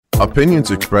Opinions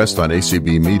expressed on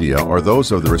ACB Media are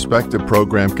those of the respective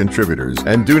program contributors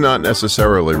and do not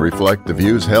necessarily reflect the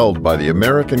views held by the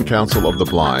American Council of the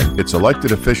Blind, its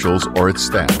elected officials, or its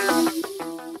staff.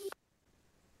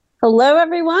 Hello,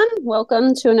 everyone.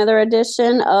 Welcome to another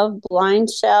edition of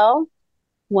BlindShell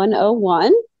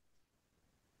 101.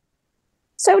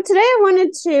 So today I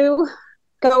wanted to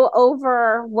go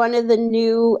over one of the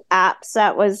new apps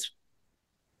that was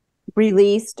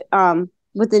released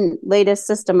with the latest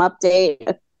system update.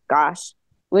 It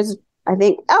was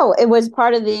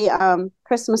part of the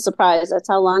Christmas surprise. That's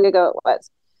how long ago it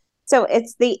was. So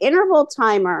it's the interval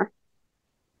timer.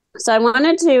 So I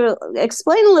wanted to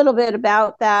explain a little bit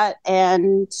about that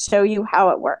and show you how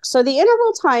it works. So the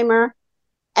interval timer,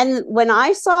 and when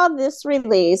I saw this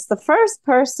release, the first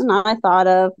person I thought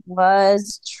of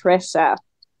was Trisha,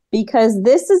 because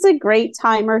this is a great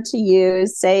timer to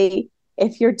use. Say,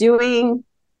 if you're doing,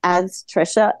 as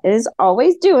Trisha is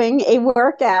always doing, a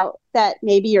workout that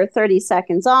maybe you're 30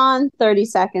 seconds on, 30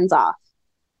 seconds off.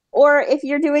 Or if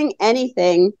you're doing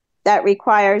anything that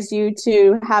requires you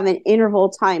to have an interval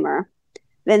timer,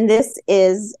 then this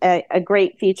is a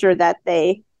great feature that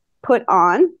they put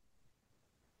on.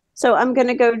 So I'm going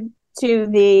to go to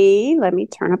let me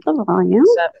turn up the volume.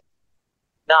 7,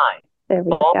 9, there we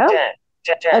go.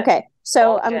 10. Okay,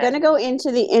 so I'm going to go into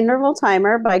the interval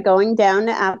timer by going down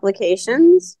to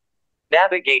applications.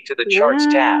 Navigate to the charts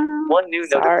tab. One new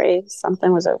Sorry,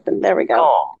 something was open. There we go.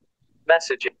 Call,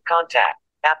 messaging, contact,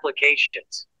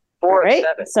 applications. 4 All right,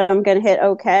 7. so I'm going to hit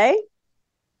OK.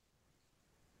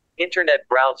 Internet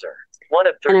browser. 1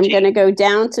 of 13. And I'm going to go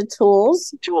down to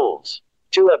Tools. Tools.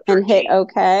 2 of 13. And hit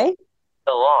OK.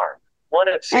 Alarm. 1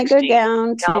 of 16. And go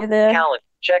down to the calendar.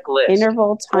 Checklist.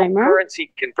 Interval timer.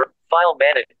 Currency convert. File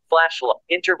management. Flashlight.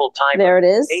 Interval timer. There it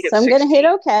is. So I'm going to hit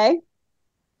OK.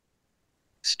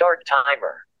 Start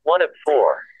timer. 1 of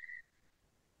 4.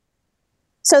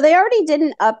 So they already did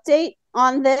an update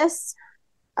on this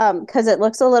because it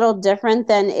looks a little different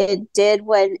than it did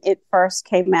when it first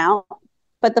came out.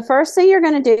 But the first thing you're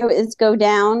going to do is go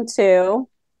down to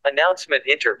announcement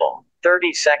interval.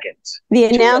 30 seconds. The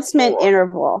announcement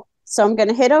interval. So I'm going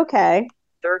to hit OK.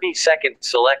 30 seconds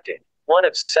selected. 1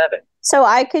 of 7. So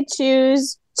I could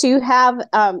choose to have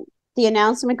the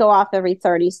announcement go off every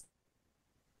 30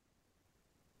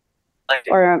 seconds.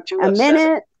 Or a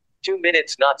minute. 2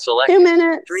 minutes not selected. 2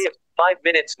 minutes. 5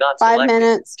 minutes not 5 selected.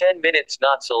 minutes. 10 minutes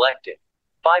not selected.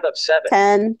 5 of 7.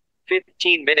 10.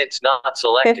 15 minutes not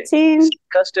selected. 15.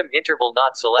 Custom interval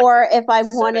not selected. Or if I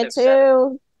wanted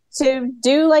to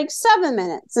do like 7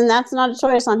 minutes, and that's not a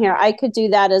choice on here, I could do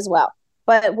that as well.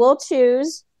 But we'll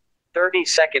choose 30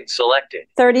 seconds selected.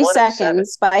 30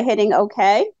 seconds by hitting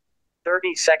OK.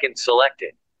 30 seconds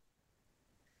selected.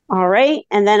 All right,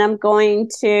 and then I'm going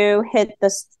to hit the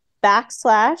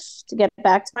backslash to get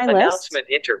back to my list. Announcement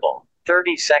interval,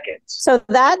 30 seconds. So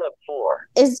that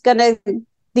is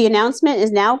the announcement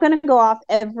is now going to go off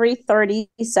every 30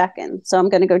 seconds. So I'm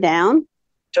going to go down.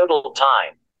 Total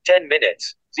time, 10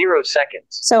 minutes, 0 seconds.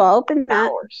 So I'll open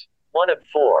that. Hours, 1 of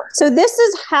 4. So this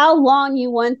is how long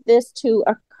you want this to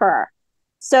occur.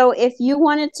 So if you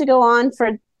wanted to go on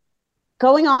for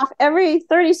going off every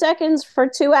 30 seconds for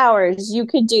 2 hours, you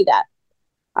could do that.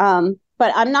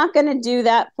 But I'm not going to do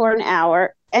that for an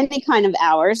hour, any kind of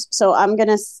hours. So I'm going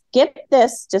to skip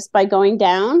this just by going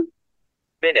down.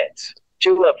 Minutes,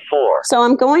 2 of 4. So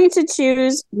I'm going to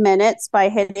choose minutes by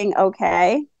hitting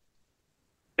OK.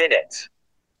 Minutes.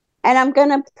 And I'm going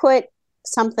to put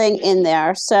something in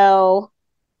there. So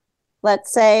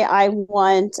let's say I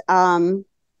want, I'll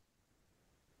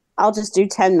just do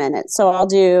 10 minutes. So I'll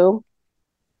do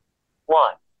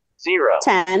 1, 0.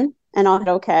 10, and I'll hit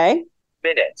OK.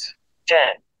 Minutes. 10.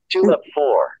 2 of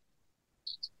 4.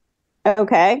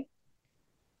 Okay.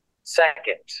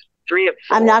 Seconds. 3 of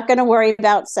 4. I'm not going to worry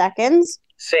about seconds.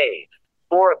 Save.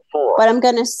 4 of 4. But I'm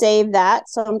going to save that,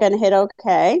 so I'm going to hit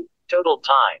OK. Total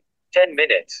time. 10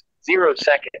 minutes. 0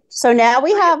 seconds. So now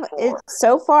we have it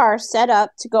so far set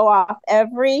up to go off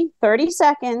every 30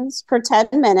 seconds for 10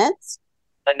 minutes.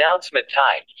 Announcement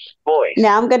type. Voice.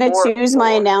 Now I'm going to choose my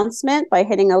announcement by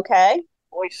hitting OK.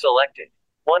 Voice selected.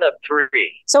 1 of 3.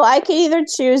 So I can either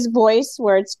choose voice,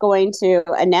 where it's going to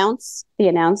announce the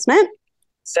announcement.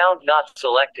 Sound not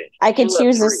selected. I could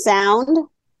choose a sound.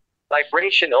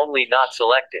 Vibration only not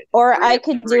selected. Or I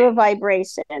could do a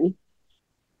vibration.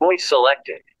 Voice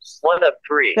selected. 1 of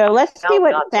 3. So let's see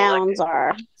what sounds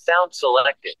are. Sound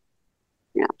selected.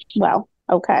 Yeah. Well,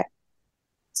 okay.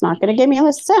 It's not going to give me a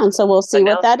list of sounds, so we'll see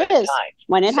what that is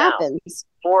when it happens.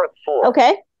 4 of 4.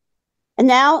 Okay. And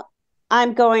now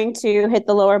I'm going to hit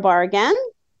the lower bar again.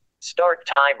 Start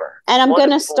timer. And I'm 1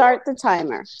 going of to 4. start the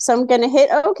timer. So I'm going to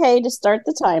hit OK to start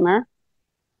the timer.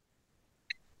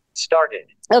 Started.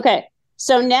 Okay.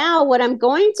 So now what I'm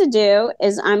going to do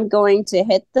is I'm going to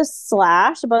hit the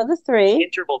slash above the 3.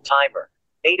 Interval timer.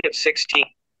 8 of 16.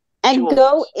 And Tools.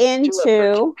 go 2 of 13.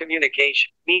 into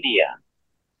Communication. Media.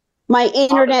 my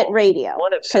internet Audible. radio.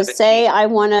 1 of Because 17. say I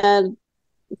want to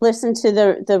listen to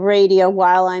the radio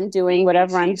while I'm doing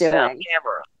whatever I'm BBC sound doing.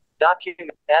 camera.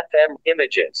 Document FM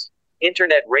images.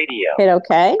 Internet radio. Hit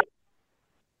OK.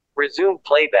 Resume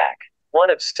playback. 1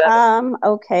 of 7.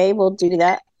 Okay, we'll do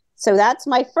that. So that's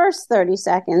my first 30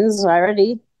 seconds. I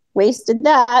already wasted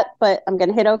that, but I'm going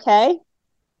to hit OK.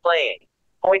 Playing.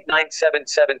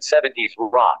 0.97770s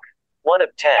rock. 1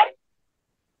 of 10.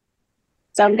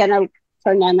 So I'm going to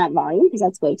turn down that volume because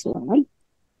that's way too loud.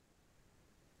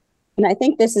 And I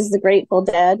think this is the Grateful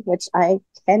Dead, which I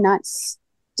cannot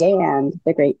stand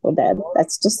the Grateful Dead.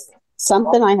 That's just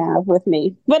something I have with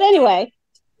me. But anyway,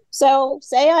 so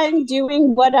say I'm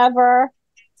doing whatever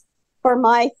for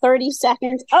my 30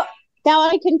 seconds. Oh, now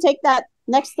I can take that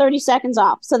next 30 seconds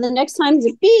off. So the next time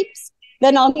it beeps,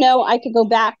 then I'll know I could go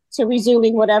back to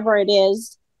resuming whatever it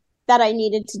is that I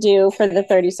needed to do for the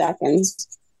 30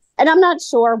 seconds. And I'm not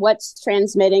sure what's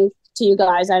transmitting to you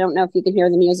guys. I don't know if you can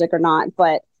hear the music or not,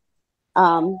 but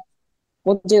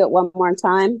we'll do it one more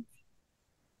time.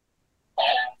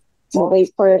 We'll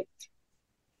wait for it.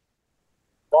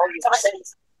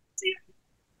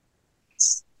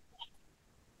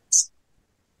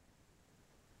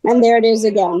 And there it is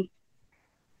again.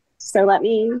 So let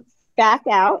me back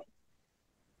out.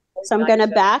 So I'm going to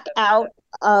back out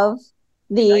of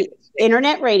the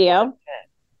internet radio.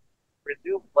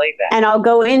 Resume playback. And I'll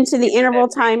go into the interval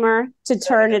timer to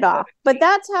turn it off. But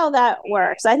that's how that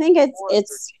works. I think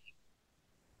it's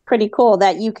pretty cool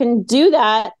that you can do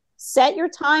that, set your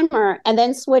timer, and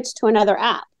then switch to another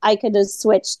app. I could have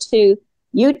switched to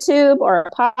YouTube or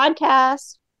a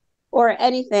podcast or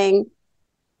anything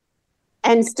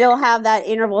and still have that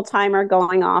interval timer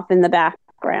going off in the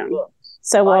background.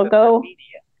 So we'll go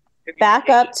back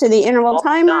up to the interval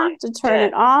timer to turn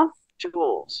it off.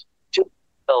 Tools.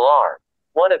 Alarm.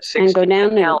 1 of 16. And go down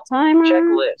to the timer.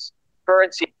 Checklist.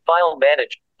 Currency. File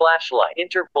manage. Flashlight.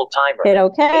 Interval timer. Hit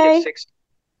OK. 8 of 16.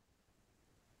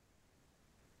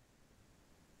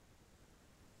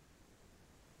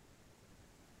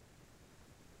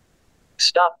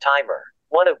 Stop timer.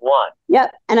 1 of 1.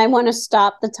 Yep. And I want to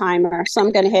stop the timer. So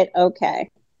I'm going to hit OK.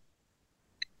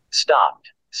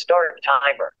 Stopped. Start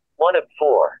timer. 1 of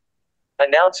 4.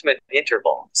 Announcement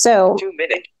interval. So 2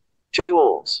 minute.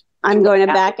 Tools. I'm going to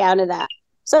back out of that.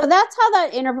 So that's how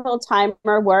that interval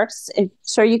timer works.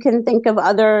 Sure, you can think of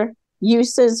other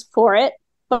uses for it,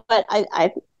 but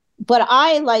what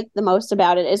I like the most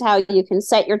about it is how you can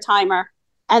set your timer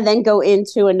and then go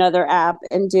into another app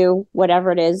and do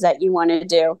whatever it is that you want to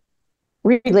do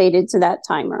related to that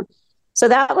timer. So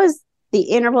that was the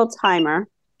interval timer.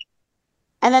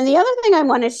 And then the other thing I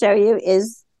want to show you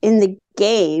is in the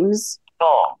games.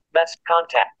 Call, mess,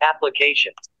 contact,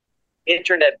 applications,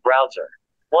 internet browser.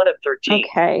 1 of 13.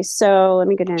 Okay, so let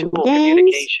me go down to Tool, games.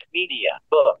 communication, media,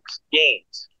 books,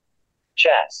 games,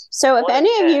 chess. So if 1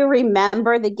 any of 10. you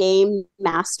remember the game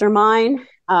Mastermind,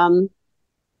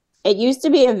 it used to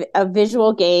be a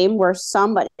visual game where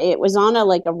it was on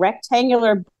a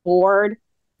rectangular board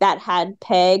that had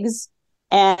pegs.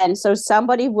 And so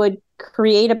somebody would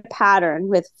create a pattern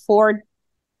with 4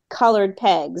 colored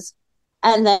pegs.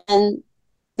 And then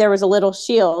there was a little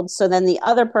shield. So then the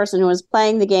other person who was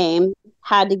playing the game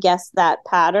had to guess that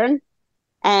pattern.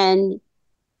 And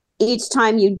each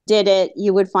time you did it,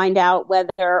 you would find out whether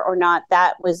or not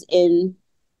that was in,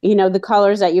 the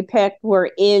colors that you picked were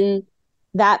in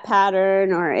that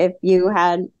pattern, or if you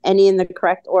had any in the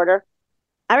correct order.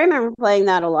 I remember playing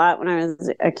that a lot when I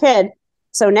was a kid.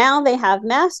 So now they have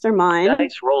Mastermind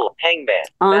Dice roll, hangman,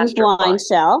 on Mastermind.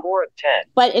 BlindShell. 4 of 10.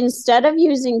 But instead of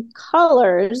using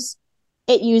colors,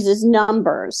 it uses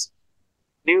numbers.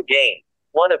 New game.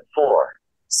 1 of 4.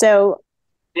 So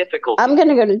Difficulty. I'm going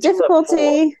to go to 2 of 4.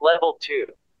 difficulty. Level 2.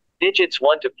 Digits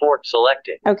 1 to 4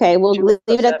 selected. Okay, we'll 2 leave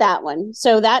of it at 7. that one.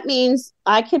 So that means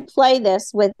I could play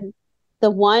this with the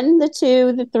 1, the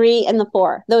 2, the 3, and the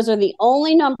 4. Those are the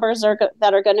only numbers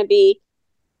that are going to be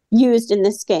used in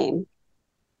this game.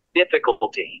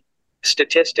 Difficulty.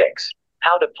 Statistics.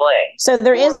 How to play. So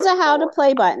there 4 is of a how to 4.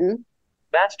 play button.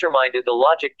 Mastermind is a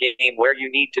logic game where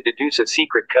you need to deduce a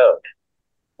secret code.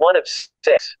 1 of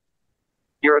 6.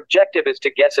 Your objective is to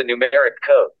guess a numeric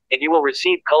code, and you will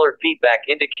receive color feedback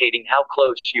indicating how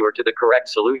close you are to the correct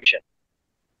solution.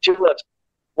 2 of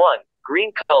 1.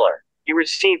 Green color. You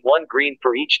receive 1 green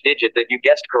for each digit that you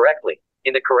guessed correctly.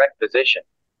 in the correct position.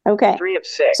 Okay. 3 of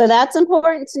 6. So that's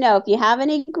important to know. If you have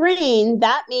any green,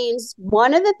 that means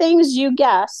one of the things you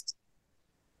guessed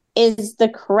is the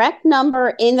correct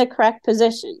number in the correct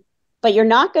position. But you're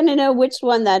not going to know which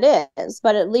one that is,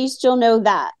 but at least you'll know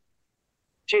that.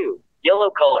 2. Yellow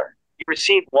color. You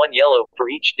receive 1 yellow for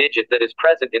each digit that is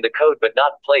present in the code but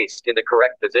not placed in the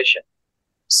correct position.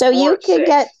 So you could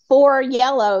get 4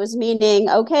 yellows, meaning,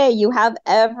 okay, you have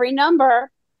every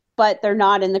number, but they're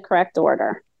not in the correct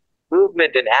order.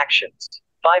 Movement and actions.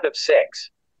 5 of 6.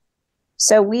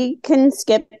 So we can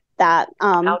skip that.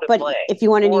 But play. if you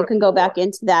wanted, you can go back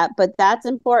into that. But that's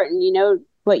important. You know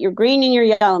what your green and your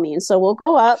yellow mean. So we'll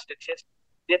go up.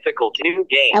 Difficult new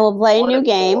game. And we'll play a new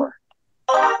game. 4.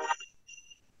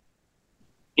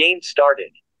 Game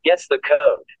started. Guess the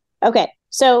code. Okay.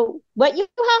 So what you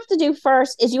have to do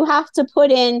first is you have to put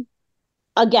in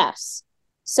a guess.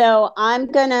 So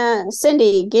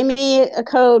Cindy, give me a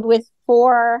code with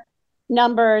 4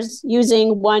 numbers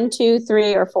using 1, 2,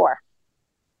 3, or 4.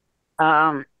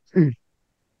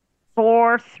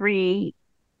 4, 3,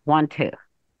 1, 2.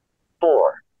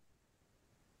 4,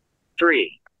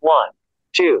 3, 1,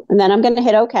 2. And then I'm going to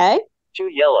hit OK. 2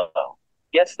 yellow.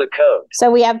 Guess the code. So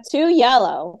we have 2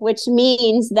 yellow, which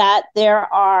means that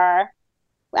there are,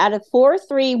 out of 4,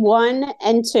 3, 1,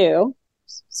 and 2,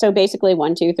 so basically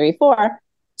 1, 2, 3, 4,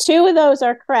 2 of those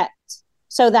are correct.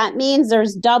 So that means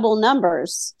there's double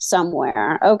numbers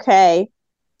somewhere. Okay.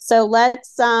 So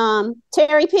let's,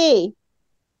 Terry P.,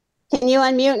 can you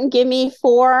unmute and give me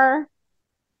 4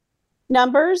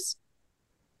 numbers?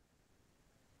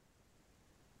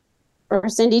 Or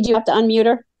Cindy, do you have to unmute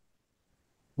her?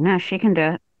 No, she can do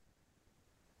it.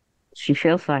 She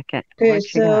feels like it. Okay,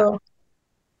 so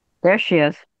there she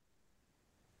is.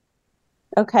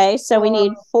 Okay, so we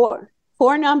need 4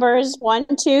 numbers. 1,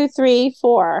 2, 3,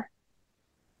 4.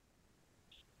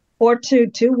 4, 2,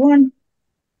 2, 1.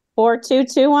 4, 2,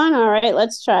 2, 1. All right,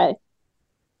 let's try.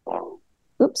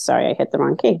 Oops, sorry, I hit the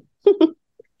wrong key.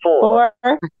 4,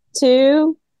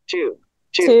 2,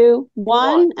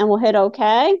 1, and we'll hit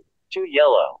OK. 2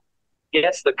 yellow.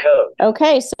 Guess the code.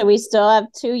 Okay, so we still have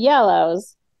 2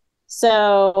 yellows.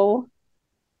 So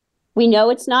we know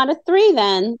it's not a 3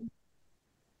 then.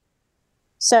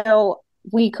 So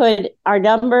our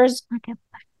numbers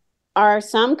are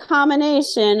some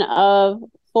combination of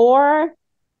 4,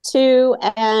 2,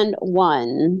 and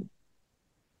 1.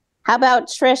 How about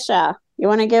Trisha? You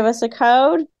want to give us a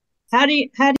code? How do you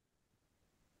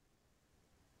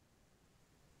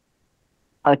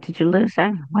Oh, did you lose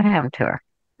her? What happened to her?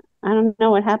 I don't know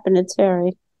what happened to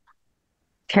Terry.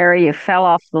 Terry, you fell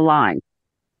off the line.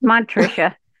 Come on,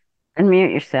 Trisha.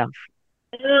 Unmute yourself.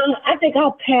 I think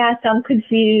I'll pass. I'm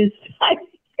confused. I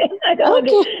don't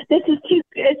this is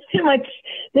it's too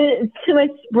much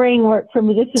brain work for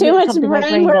me. This is too much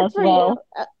brain work for you.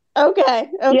 Okay.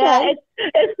 Yeah,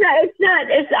 it's not.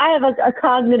 I have a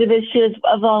cognitive issue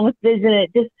along with vision.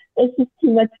 It's just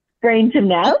too much brain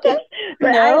gymnastics. Okay.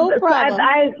 But no problem.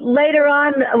 I later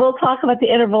on we'll talk about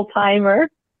the interval timer.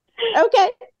 Okay.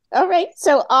 All right.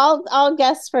 So I'll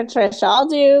guess for Trisha. I'll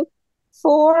do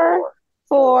 4,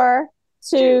 4,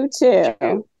 2,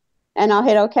 2. And I'll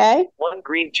hit OK. 1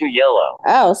 green, 2 yellow.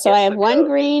 Oh, so I have 1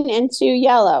 green and 2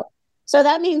 yellow. So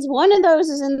that means one of those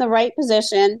is in the right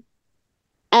position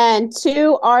and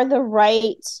 2 are the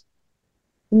right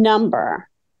number.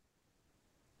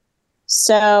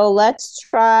 So let's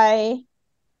try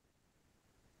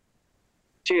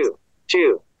 2,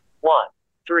 2, 1,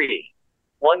 3,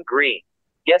 1 green.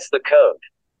 Guess the code.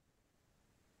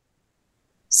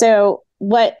 So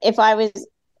what if I was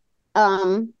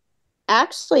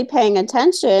actually paying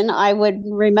attention, I would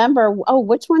remember,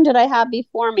 which one did I have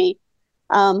before me?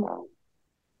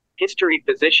 History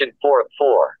position 4 of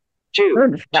 4. 2.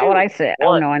 That's not what I said.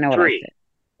 1, oh no, I know 3, what I said.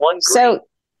 1 green. So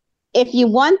if you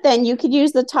want, then you could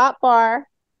use the top bar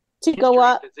to go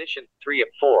up position 3 of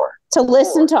 4 to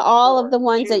listen to all of the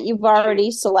ones 2, that you've already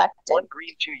selected. 1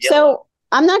 green, 2 yellow. So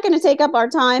I'm not going to take up our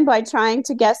time by trying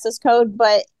to guess this code,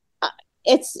 but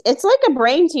it's like a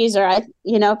brain teaser.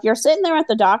 If you're sitting there at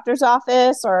the doctor's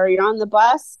office or you're on the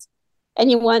bus and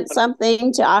you want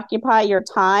something to occupy your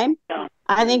time,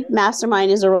 I think Mastermind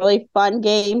is a really fun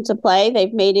game to play.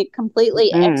 They've made it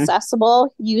completely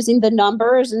accessible using the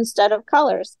numbers instead of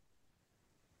colors.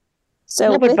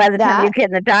 So but by the time you get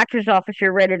in the doctor's office,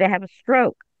 you're ready to have a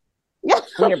stroke.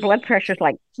 And your blood pressure's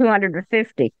like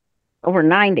 250 over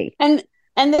 90. And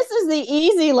this is the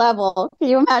easy level. Can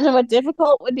you imagine what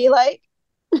difficult would be like?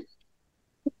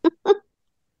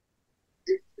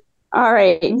 All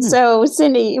right. So,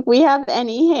 Cindy, if we have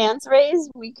any hands raised,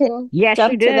 we can yes,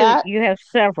 jump you do. to that. You have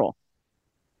several.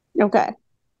 Okay.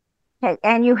 Okay,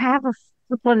 and you have a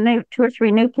couple of two or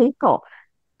three new people.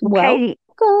 Okay,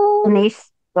 Welcome.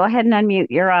 Denise, go ahead and unmute.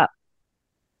 You're up.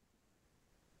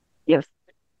 Yes.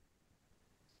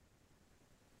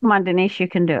 Come on, Denise, you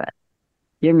can do it.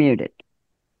 You're muted.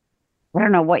 I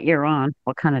don't know what you're on,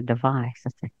 what kind of device.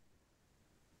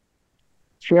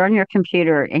 If you're on your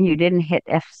computer and you didn't hit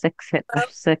F6, hit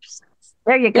F6.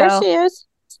 There you There go. she is.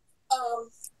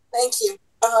 Thank you.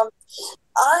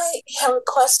 I have a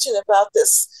question about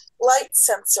this light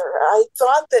sensor. I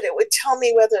thought that it would tell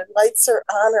me whether lights are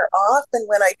on or off, and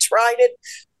when I tried it,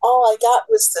 all I got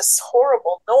was this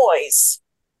horrible noise.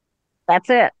 That's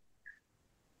it.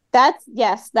 That's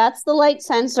the light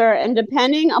sensor, and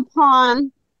depending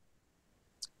upon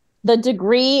the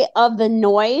degree of the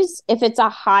noise, if it's a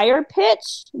higher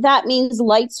pitch, that means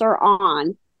lights are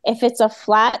on. If it's a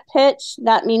flat pitch,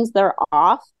 that means they're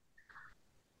off.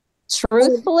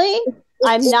 Truthfully,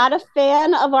 I'm not a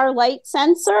fan of our light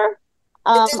sensor.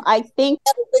 I think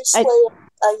which way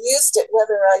I used it,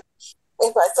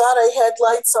 if I thought I had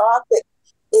lights off, it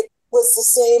was the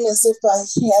same as if I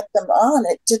had them on.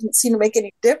 It didn't seem to make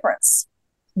any difference.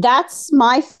 That's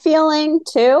my feeling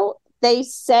too. They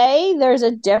say there's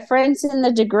a difference in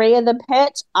the degree of the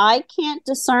pitch. I can't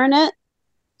discern it,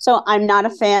 so I'm not a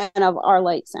fan of our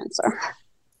light sensor.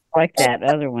 Like that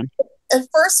other one. At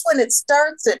first, when it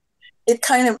starts, it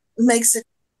kind of makes it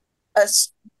a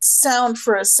sound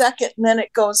for a second, and then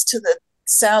it goes to the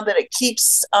sound that it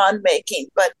keeps on making.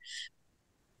 But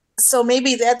so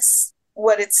maybe that's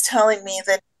what it's telling me,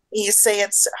 that you say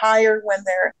it's higher when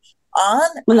they're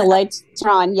on. When the lights are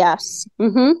on, yes.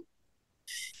 Mm-hmm.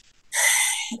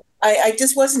 I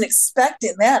just wasn't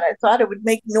expecting that. I thought it would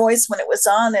make noise when it was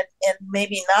on and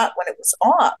maybe not when it was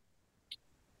off.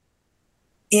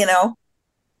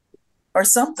 Or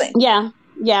something. Yeah.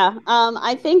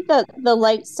 I think that the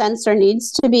light sensor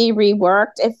needs to be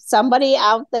reworked. If somebody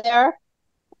out there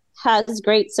has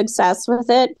great success with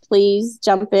it, please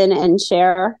jump in and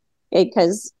share it,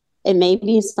 because it may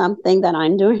be something that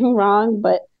I'm doing wrong,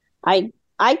 but I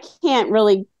can't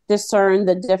really discern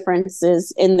the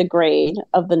differences in the grade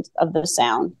of the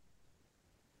sound.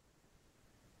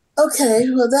 Okay,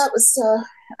 well, that was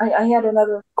I had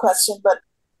another question, but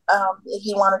if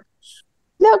you want to.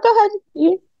 No, go ahead.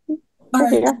 All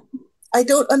right. I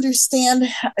don't understand.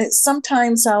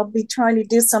 Sometimes I'll be trying to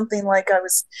do something like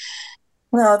it's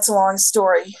a long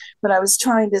story, but I was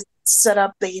trying to set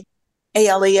up the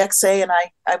ALEXA, and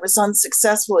I was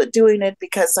unsuccessful at doing it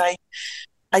because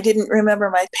I didn't remember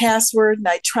my password, and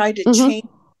I tried to change.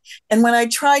 And when I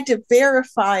tried to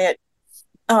verify it,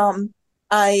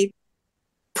 I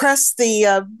pressed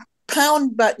the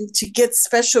pound button to get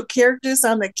special characters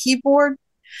on the keyboard,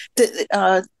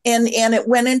 and it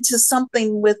went into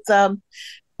something with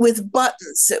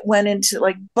buttons. It went into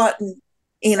like button,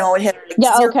 it had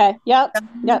okay, yep.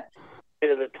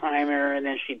 Of the timer, and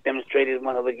then she demonstrated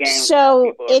one of the games.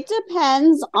 So it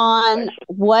depends on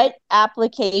what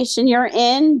application you're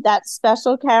in. That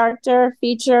special character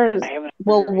feature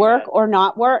will work or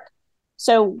not work.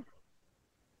 So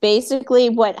basically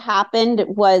what happened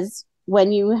was,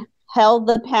 when you held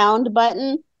the pound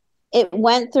button, it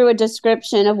went through a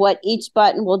description of what each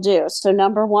button will do. So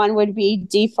number 1 would be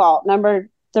default. Number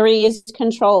 3 is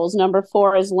controls. Number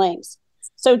 4 is links.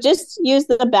 So just use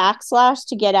the backslash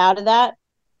to get out of that,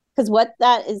 because what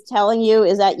that is telling you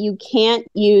is that you can't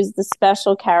use the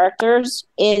special characters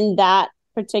in that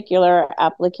particular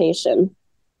application.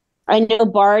 I know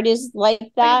Bard is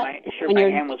like that. When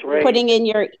you're putting in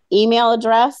your email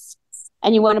address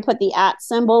and you want to put the @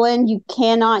 symbol in, you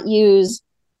cannot use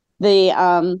the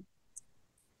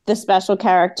special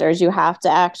characters. You have to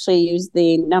actually use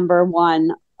the number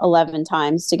 1 11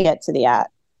 times to get to the @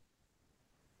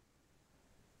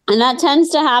 And that tends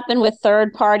to happen with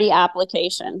third-party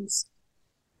applications.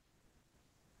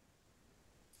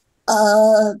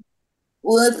 Well,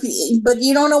 but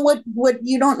you don't know what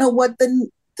you don't know what the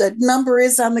number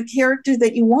is on the character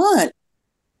that you want.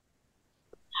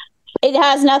 It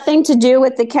has nothing to do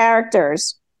with the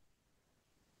characters.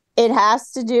 It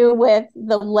has to do with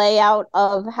the layout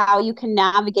of how you can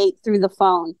navigate through the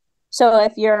phone. So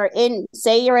if you're in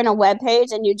a web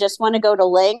page and you just want to go to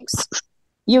links,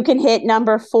 you can hit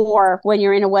number 4 when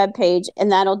you're in a web page,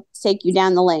 and that'll take you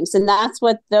down the links. And that's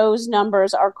what those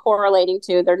numbers are correlating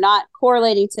to. They're not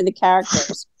correlating to the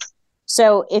characters.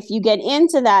 So if you get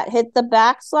into that, hit the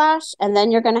backslash, and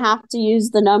then you're going to have to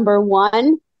use the number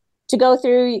 1 to go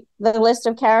through the list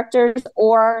of characters,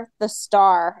 or the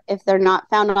star. If they're not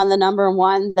found on the number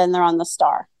 1, then they're on the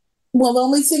star. Well, the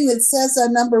only thing that says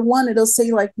on number 1, it'll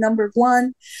say like number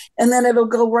 1, and then it'll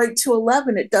go right to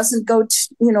 11. It doesn't go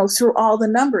through all the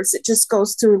numbers. It just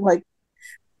goes through like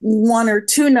one or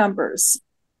two numbers.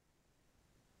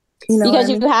 You know, because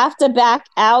you have to back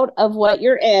out of what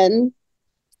you're in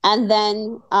and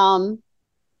then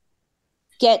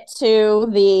get to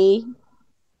the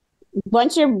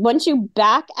once you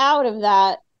back out of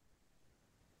that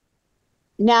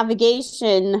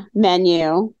navigation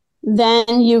menu,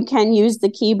 then you can use the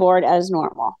keyboard as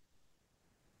normal.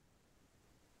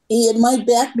 It might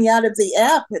back me out of the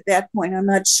app at that point. I'm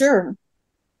not sure.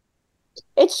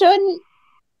 It shouldn't.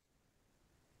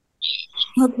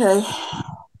 Okay.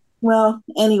 Well,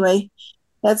 anyway,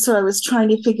 that's what I was trying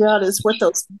to figure out is what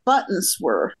those buttons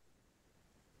were.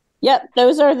 Yep,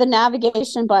 those are the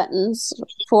navigation buttons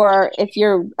for if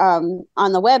you're on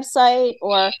the website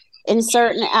or in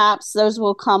certain apps, those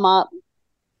will come up.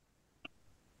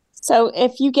 So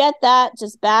if you get that,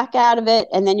 just back out of it,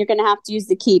 and then you're going to have to use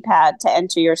the keypad to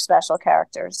enter your special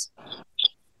characters.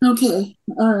 Okay.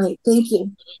 All right. Thank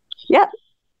you. Yep.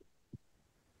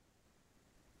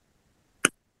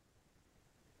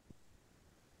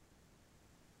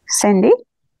 Cindy?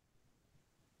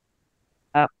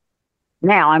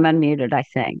 Now I'm unmuted, I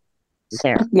think.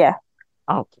 There. Yeah.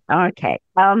 Oh, okay.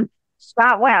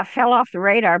 Scott, wow, fell off the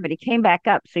radar, but he came back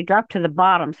up, so he dropped to the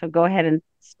bottom. So go ahead and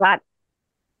Scott,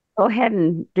 go ahead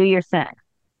and do your thing.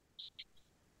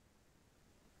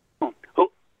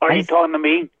 Are you talking to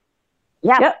me?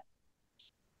 Yeah. Yep.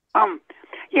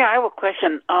 Yeah, I have a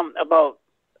question about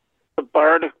the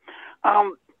Bard.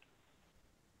 I'm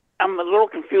a little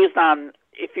confused on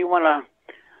if you want to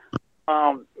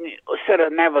set a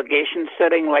navigation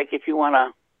setting, like if you want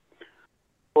to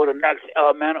go to the next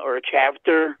element or a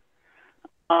chapter.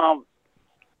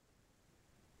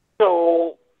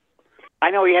 So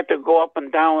I know you have to go up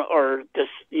and down or just,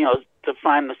 to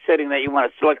find the setting that you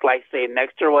want to select, like say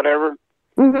next or whatever.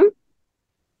 Mm-hmm.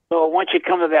 So once you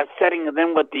come to that setting,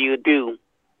 then what do you do?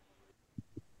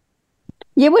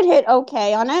 You would hit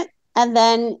OK on it, and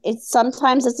then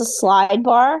sometimes it's a slide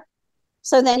bar.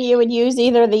 So then you would use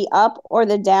either the up or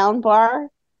the down bar.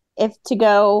 If to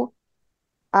go,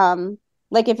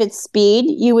 like if it's speed,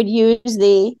 you would use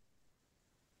the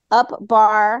up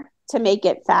bar to make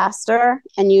it faster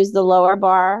and use the lower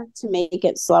bar to make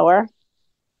it slower.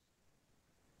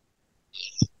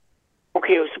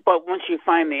 Okay, but once you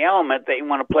find the element that you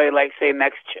want to play, like say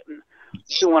next,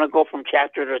 you want to go from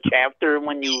chapter to chapter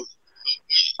when you,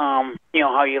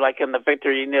 how you like in the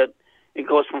Victor, it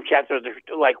goes from chapter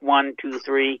to like 1, 2,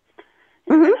 3.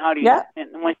 And then how do you?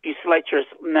 And once you select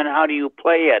then how do you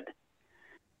play it?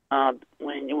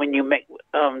 When you make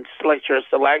select your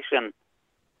selection.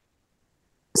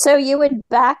 So you would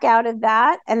back out of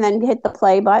that and then hit the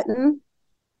play button.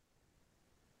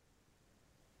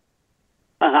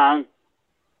 Uh-huh.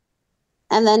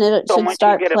 And then it should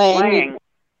start playing.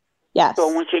 Yes. So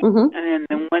once you and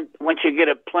then once you get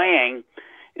it playing,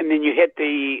 and then you hit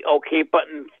the OK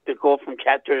button to go from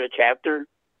chapter to chapter.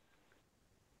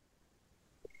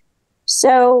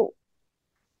 So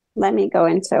let me go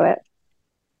into it.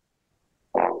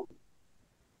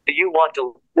 Do you want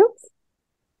to? Oops.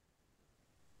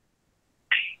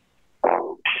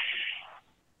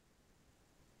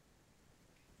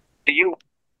 Do you?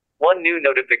 One new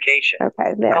notification.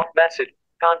 Okay, there. Message.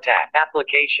 Contact.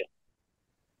 Application.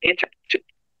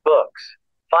 Books.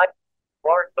 5.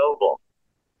 Bard Mobile.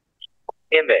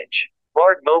 Image.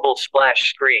 Bard Mobile splash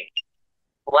screen.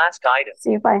 Last item.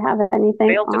 See if I have anything.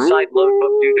 Failed to side load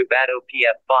book due to bad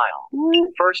OPF file.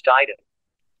 First item.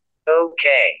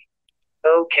 Okay.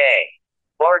 Okay.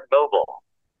 Bard Mobile.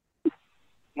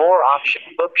 More option.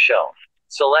 Bookshelf.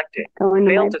 Selected.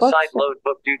 Failed to side load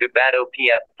book due to bad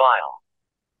OPF file.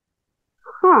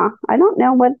 Huh. I don't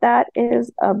know what that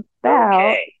is about.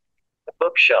 Okay.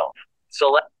 Bookshelf.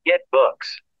 Select. Get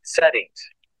books. Settings.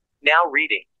 Now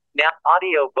reading. Now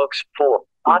audio books 4.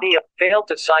 Audio. Failed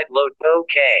to side load.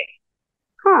 Okay.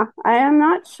 Huh. I am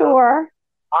not sure.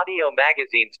 Audio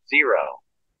magazines 0.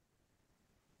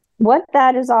 What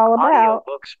that is all about. Audio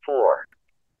books 4.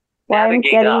 Why I'm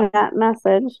getting that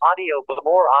message. Audio book.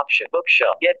 More option.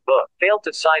 Bookshelf. Get book. Failed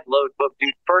to side load book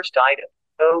due. First item.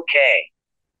 Okay.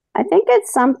 I think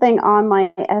it's something on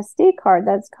my SD card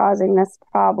that's causing this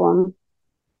problem.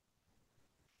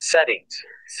 Settings.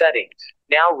 Settings.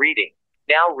 Now reading.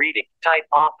 Now reading. Type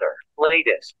author.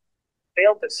 Latest.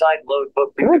 Failed to side load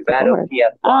book due to bad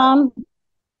OPF file.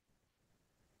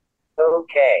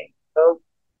 Okay. Oh,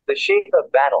 The Shape of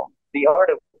Battle. The Art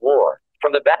of War.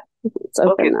 From the back.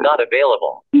 Book is not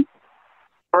available.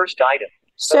 First item.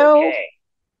 So, okay.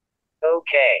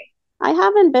 Okay. I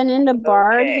haven't been into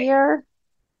Bard here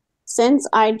since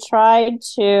I tried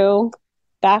to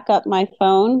back up my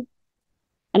phone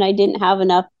and I didn't have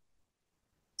enough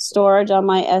storage on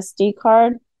my SD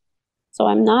card. So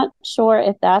I'm not sure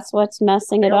if that's what's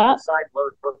messing it up.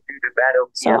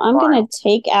 So I'm going to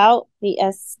take out the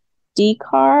SD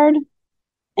card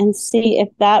and see if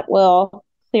that will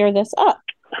clear this up.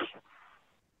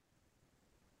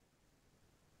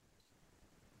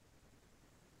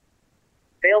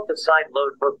 Failed to side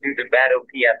load book due to bad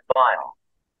OPF file.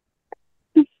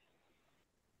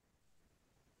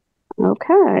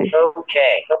 Okay.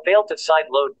 Okay. Failed to side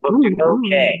load book due.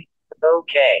 Okay.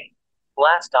 Okay.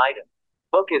 Last item.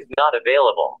 Book is not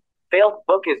available. Failed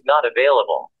book is not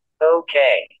available.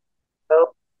 Okay.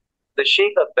 Oh. The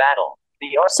shape of battle.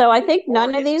 So I think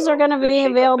none of these are going to be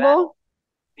available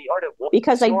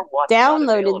because I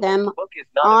downloaded them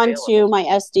onto my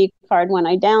SD card when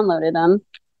I downloaded them.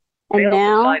 And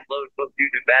now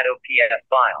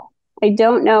I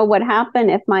don't know what happened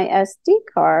if my SD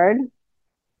card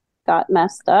got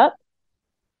messed up.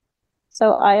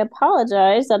 So I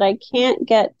apologize that I can't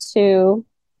get to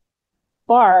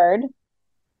Bard.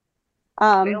 Yes,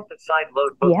 I know. Failed to side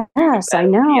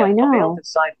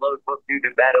load book due to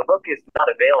bad book is not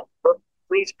available.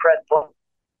 Please press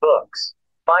books.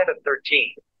 5 of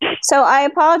 13. So I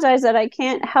apologize that I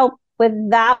can't help with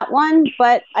that one,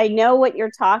 but I know what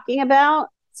you're talking about.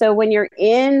 So when you're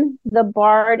in the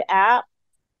Bard app,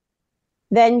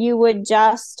 then you would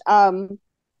just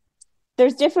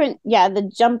there's different,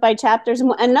 the jump by chapters.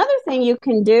 Another thing you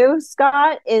can do,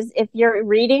 Scott, is if you're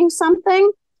reading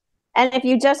something and if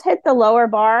you just hit the lower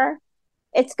bar,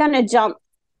 it's going to jump.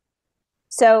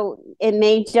 So it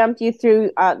may jump you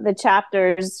through the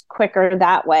chapters quicker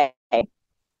that way.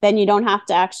 Then you don't have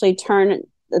to actually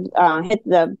hit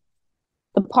the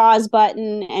pause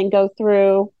button and go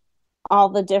through all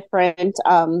the different,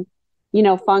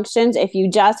 functions. If you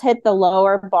just hit the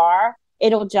lower bar,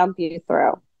 it'll jump you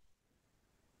through.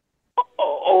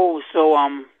 So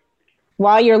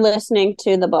while you're listening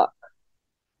to the book.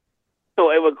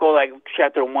 So it would go like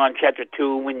chapter 1, chapter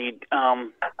 2 when you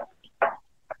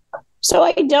So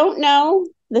I don't know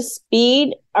the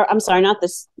speed, or I'm sorry, not the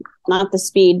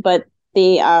speed, but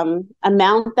the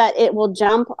amount that it will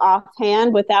jump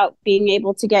offhand without being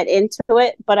able to get into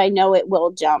it, but I know it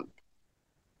will jump.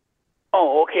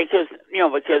 Oh, okay, because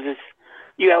it's,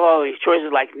 you have all these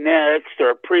choices like next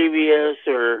or previous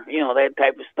or that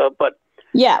type of stuff. But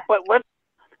yeah, but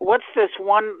what's this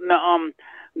one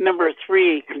number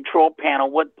 3 control panel?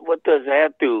 What does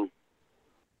that do?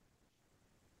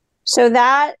 So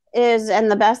that is,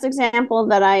 and the best example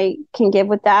that I can give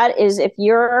with that is if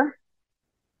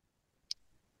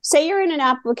say you're in an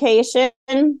application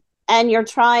and you're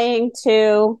trying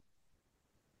to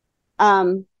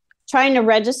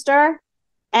register,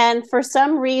 and for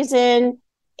some reason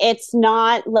it's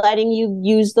not letting you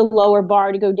use the lower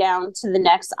bar to go down to the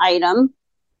next item,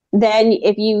 then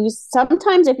if you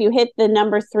hit the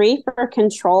number 3 for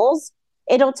controls,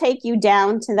 it'll take you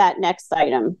down to that next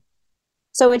item.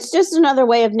 So it's just another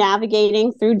way of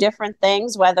navigating through different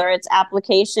things, whether it's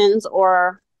applications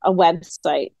or a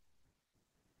website.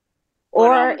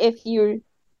 Or if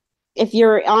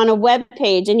you're on a web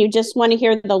page and you just want to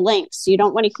hear the links, you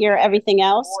don't want to hear everything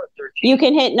else, you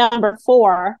can hit number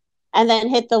 4 and then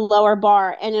hit the lower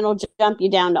bar and it'll jump you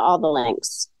down to all the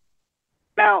links.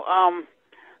 Now,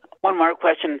 one more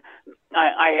question.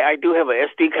 I do have a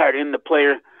SD card in the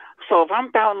player. So if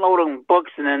I'm downloading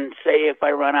books and then say if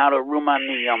I run out of room on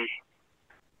the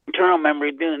internal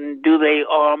memory, do they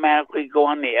automatically go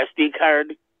on the SD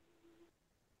card?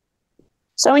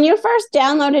 So when you first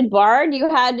downloaded Bard, you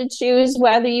had to choose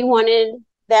whether you wanted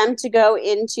them to go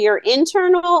into your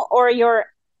internal or your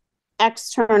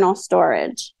external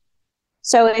storage.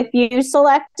 So if you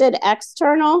selected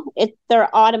external,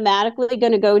 they're automatically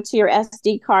going to go to your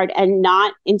SD card and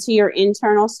not into your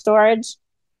internal storage.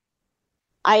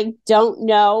 I don't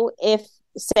know if,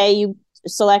 say, you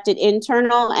selected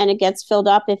internal and it gets filled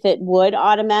up, if it would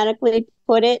automatically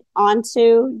put it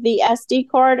onto the SD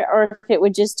card or if it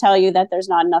would just tell you that there's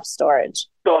not enough storage.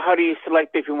 So how do you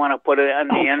select if you want to put it on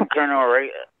the internal or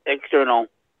external?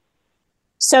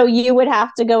 So you would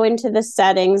have to go into the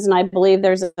settings, and I believe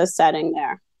there's a setting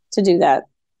there to do that.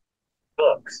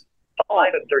 Books.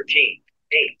 5 of 13.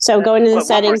 8. So go into the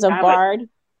settings of Bard.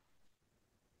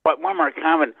 But one more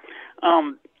comment.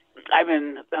 I'm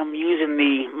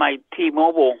using my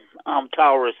T-Mobile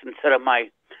towers instead of my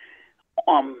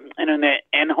internet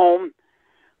and home.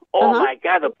 Oh my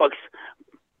God, the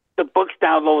books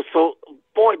download so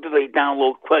boy do they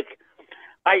download quick.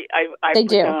 I they put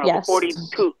do, down yes.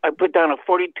 42. I put down a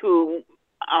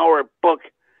 42-hour book,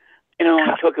 and it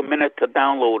only took a minute to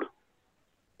download.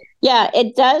 Yeah,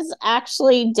 it does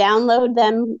actually download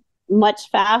them much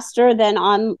faster than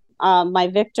on my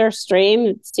Victor stream.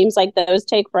 It seems like those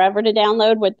take forever to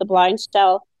download. With the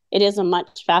BlindShell, it is a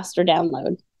much faster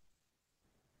download.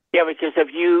 Yeah, because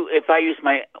if I use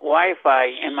my Wi-Fi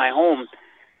in my home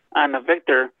on the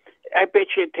Victor, I bet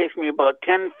you it takes me about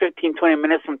 10, 15, 20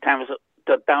 minutes sometimes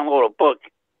to download a book.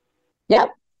 Yep.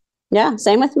 Yeah,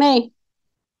 same with me.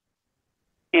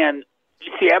 And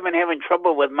see, I've been having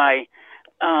trouble with my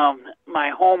my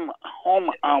home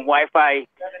Wi-Fi.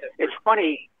 It's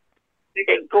funny.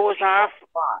 It goes off.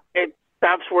 It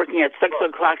stops working at 6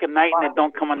 o'clock at night, and it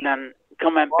don't come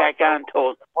back on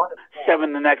until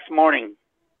 7 the next morning.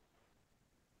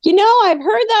 You know, I've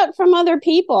heard that from other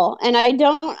people, and I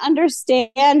don't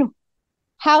understand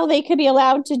how they could be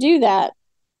allowed to do that.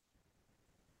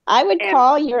 I would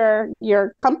call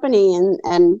your company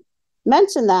and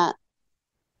mention that.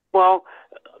 Well,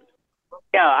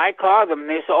 yeah, I called them.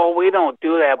 They said, "Oh, we don't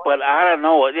do that." But I don't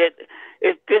know.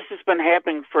 This has been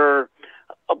happening for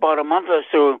about a month or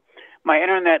so. My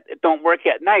internet don't work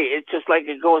at night. It's just like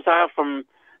it goes off from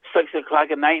 6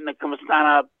 o'clock at night, and it comes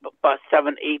on about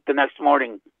 7, 8 the next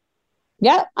morning.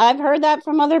 Yeah, I've heard that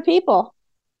from other people.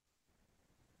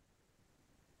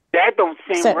 That don't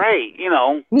seem right, you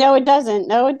know. No, it doesn't.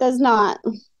 No, it does not.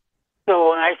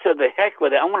 So I said, the heck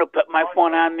with it. I'm going to put my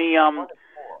phone on the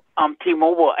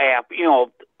T-Mobile app, you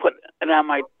know, put it on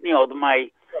my, you know, my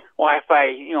Wi-Fi,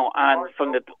 you know, on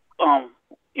from the,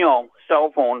 you know,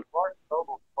 cell phone.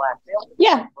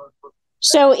 Yeah.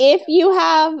 So if you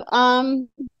have,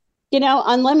 you know,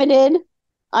 unlimited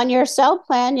on your cell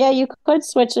plan, yeah, you could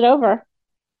switch it over.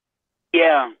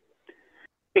 Yeah.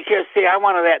 Because, see, I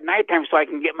wanted that nighttime so I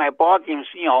can get my ball games,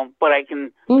 you know, but I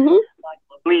can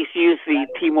at least use the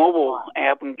T-Mobile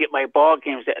app and get my ball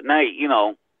games at night, you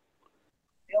know,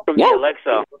 from the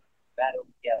Alexa.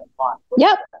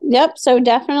 Yep. So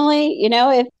definitely, you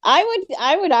know, if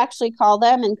I would actually call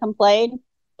them and complain,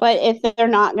 but if they're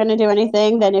not going to do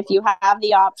anything, then if you have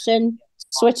the option,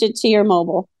 switch it to your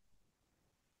mobile.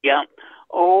 Yeah.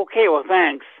 Okay. Well,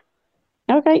 thanks.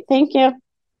 Okay. Thank you.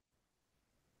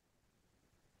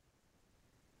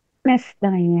 Miss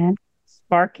Diane,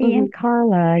 Sparky and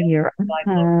Carla, you're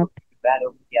up.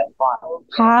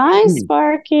 Hi,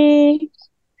 Sparky.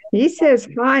 He says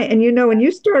hi. And you know, when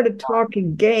you started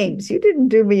talking games, you didn't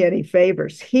do me any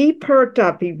favors. He perked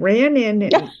up. He ran in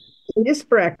and ate his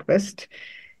breakfast.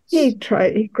 He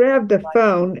grabbed the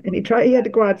phone and he had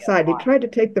to go outside. He tried to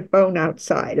take the phone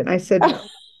outside. And I said, no.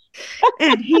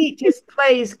 And he just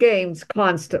plays games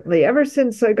constantly. Ever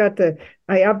since I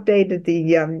updated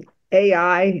the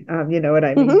AI, you know what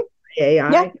I mean?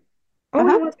 AI. Yeah. All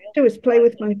he wants to do is play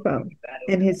with my phone.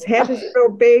 And his head is so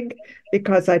big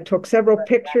because I took several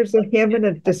pictures of him and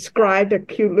it described a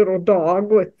cute little dog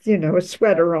with, you know, a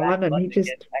sweater on. And he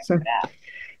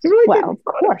really did of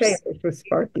course with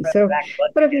Sparky. So,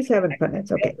 but if he's having fun,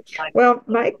 that's okay. Well,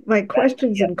 my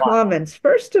questions and comments.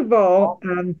 First of all,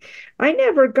 I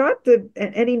never got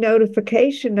any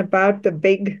notification about the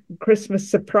big Christmas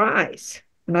surprise,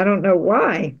 and I don't know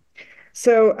why.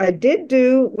 So I did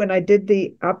when I did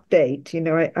the update, you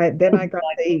know, I got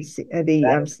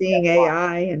the Seeing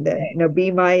AI and the, you know,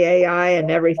 Be My AI and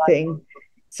everything.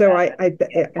 So I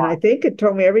think it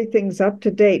told me everything's up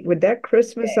to date. Would that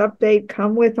Christmas update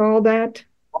come with all that?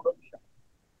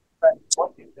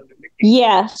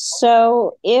 Yeah.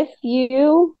 So if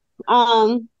you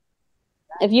don't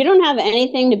have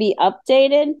anything to be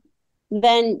updated,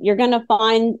 then you're going to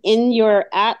find in your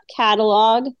app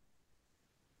catalog,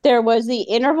 there was the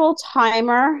interval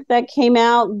timer that came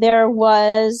out. There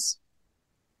was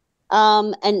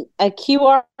a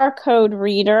QR code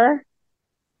reader.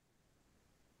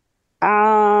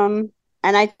 And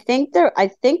I think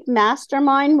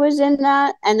Mastermind was in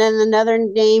that, and then another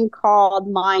name called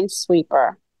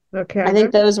Minesweeper. Okay. I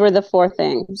think those were the 4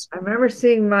 things. I remember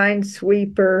seeing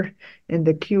Minesweeper and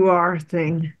the QR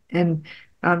thing, and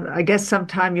I guess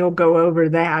sometime you'll go over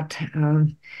that.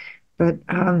 And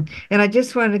I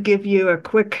just want to give you a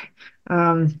quick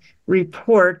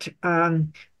report.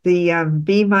 The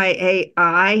Be My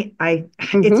AI,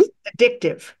 it's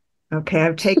addictive. Okay,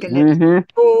 I've taken it to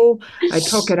school. I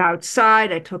took it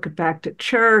outside. I took it back to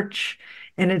church,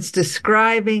 and it's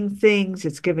describing things.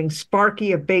 It's giving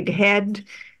Sparky a big head.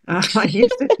 I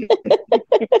used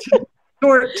to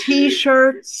short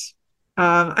T-shirts.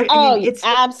 It's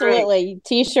absolutely great.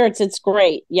 T-shirts. It's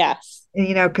great. Yes.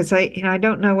 You know, because I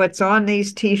don't know what's on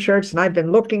these T-shirts, and I've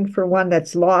been looking for one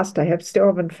that's lost. Still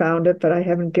haven't found it, but I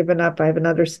haven't given up. I have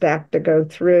another stack to go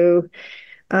through.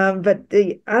 But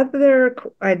I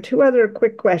had two other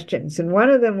quick questions, and one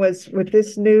of them was with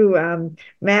this new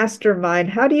mastermind,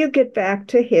 how do you get back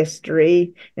to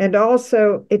history? And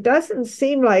also, it doesn't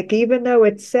seem like, even though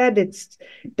it said it's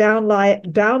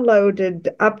downloaded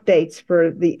updates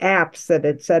for the apps that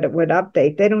it said it would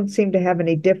update, they don't seem to have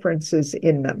any differences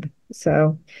in them.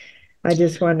 So I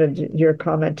just wanted your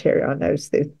commentary on those,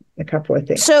 a couple of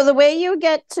things. So the way you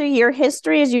get to your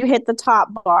history is you hit the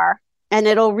top bar. And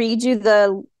it'll read you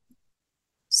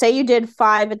say you did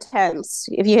 5 attempts.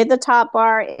 If you hit the top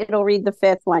bar, it'll read the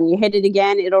 5th one. You hit it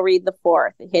again, it'll read the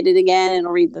 4th. You hit it again,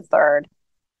 it'll read the 3rd.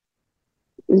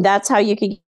 That's how you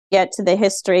can get to the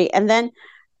history. And then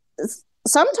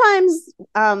sometimes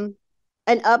an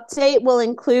update will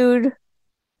include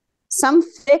some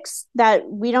fix that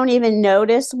we don't even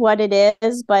notice what it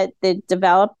is, but the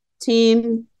develop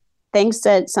team thinks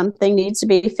that something needs to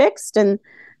be fixed, and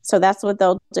so that's what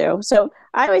they'll do. So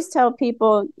I always tell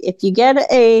people, if you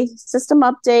get a system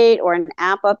update or an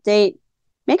app update,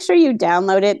 make sure you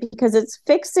download it, because it's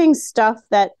fixing stuff,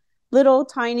 that little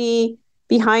tiny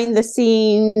behind the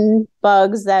scene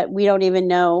bugs that we don't even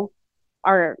know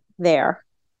are there.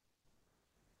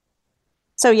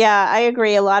 So yeah, I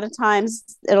agree. A lot of times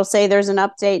it'll say there's an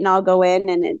update and I'll go in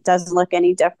and it doesn't look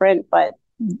any different, but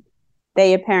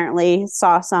they apparently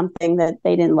saw something that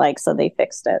they didn't like, so they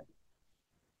fixed it.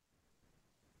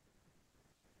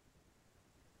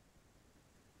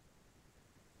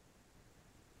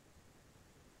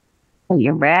 Are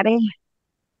you ready?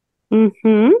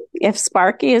 If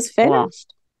Sparky is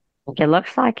finished. Well, it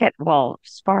looks like it. Well,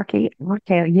 Sparky, I'll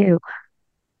tell you,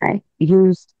 I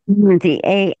used the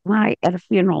AI at a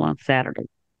funeral on Saturday.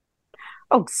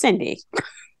 Oh, Cindy.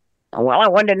 Well, I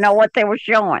wanted to know what they were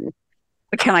showing.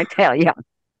 What can I tell you?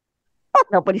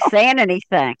 Nobody's saying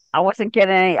anything. I wasn't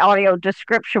getting any audio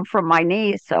description from my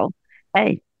niece, so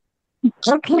hey.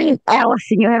 Okay,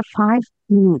 Allison, you have 5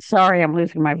 minutes. Sorry, I'm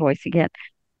losing my voice again.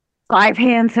 5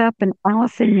 hands up, and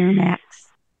Allison, you're next.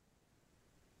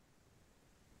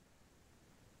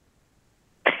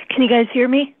 Can you guys hear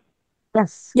me?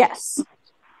 Yes. Yes.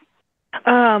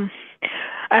 I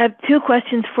have 2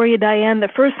 questions for you, Diane. The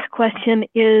first question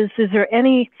is there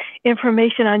any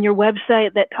information on your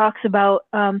website that talks about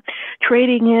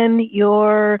trading in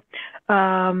your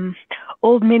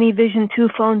old Mini Vision 2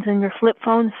 phones and your flip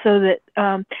phones so that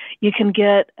you can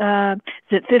get, is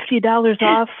it $50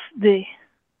 off the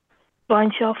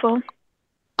BlindShell phone?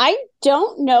 I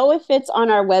don't know if it's on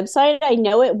our website. I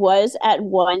know it was at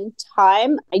one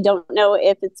time. I don't know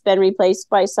if it's been replaced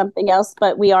by something else,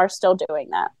 but we are still doing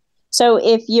that. So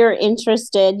if you're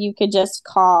interested, you could just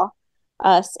call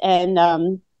us, and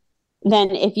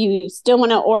then if you still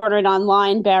want to order it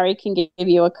online, Barry can give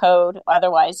you a code.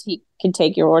 Otherwise, he can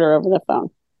take your order over the phone.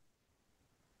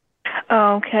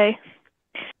 Oh, okay.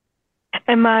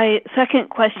 And my second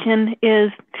question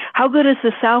is, how good is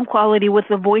the sound quality with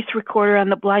the voice recorder on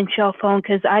the BlindShell phone?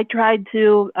 Because I tried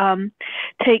to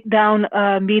take down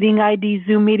a meeting ID,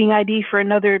 Zoom meeting ID for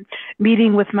another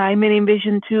meeting with my Mini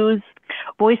Vision 2's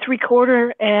voice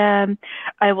recorder, and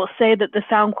I will say that the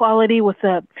sound quality with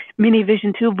the Mini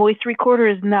Vision 2 voice recorder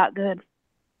is not good.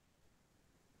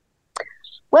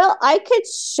 Well, I could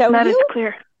show you. That is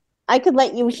clear. I could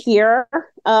let you hear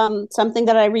something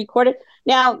that I recorded.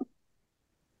 Now,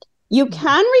 you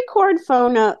can record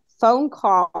phone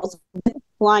calls with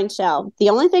BlindShell. The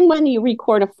only thing, when you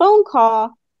record a phone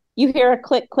call, you hear a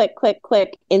click, click, click,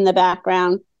 click in the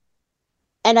background.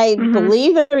 And I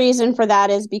believe the reason for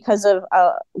that is because of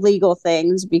legal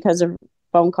things, because of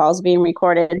phone calls being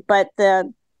recorded. But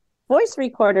the voice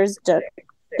recorders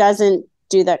doesn't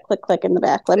do that click, click in the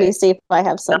back. Let me see if I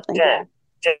have something. 10,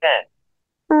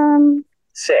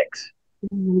 6,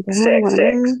 6,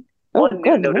 6. Oh,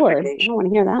 good Lord. I don't want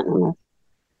to hear that number.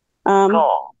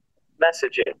 Call,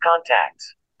 messages,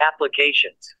 contacts,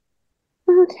 applications,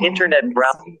 internet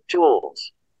browsing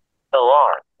tools,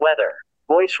 alarm, weather,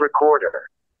 voice recorder.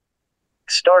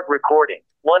 Start recording.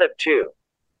 1 of 2.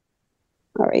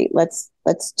 All right, let's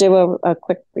do a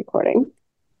quick recording.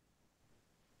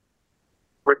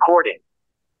 Recording.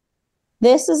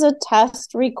 This is a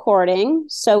test recording,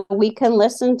 so we can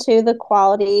listen to the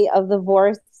quality of the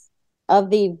voice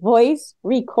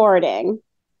recording.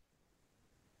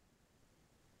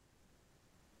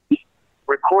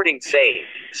 Recording saved.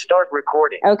 Start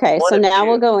recording. Okay, so now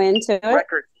we'll go into it.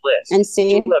 Records list. And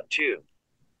see. 2 of 2.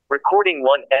 Recording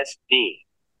 1 SD.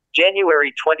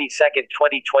 January 22nd,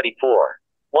 2024.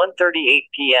 1:38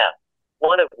 p.m.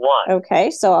 1 of 1.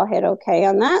 Okay, so I'll hit OK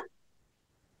on that.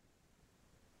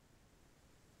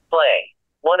 Play.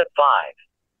 1 of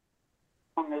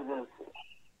 5.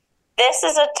 This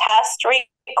is a test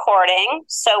recording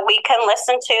so we can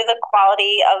listen to the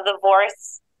quality of the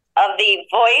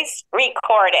voice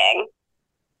recording.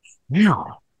 No.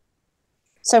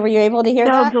 So were you able to hear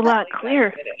that? Sounds a lot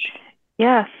clearer.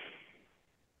 Yeah.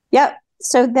 Yep.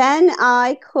 So then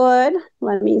I could,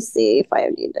 let me see if I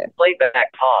need to.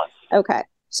 Playback pause. Okay.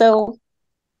 So.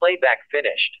 Playback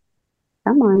finished.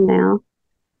 Come on now.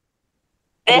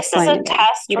 This is a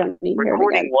test. You don't need to hear it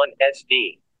Recording again. 1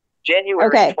 SD. January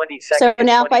Okay. 22nd. So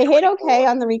now if I hit OK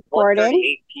on the recording,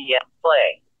 1:38 p.m.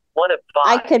 Play. 1 of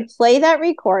 5. I could play that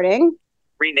recording.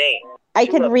 Rename. I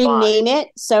could rename it.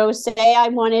 So say I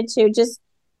wanted to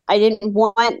I didn't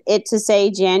want it to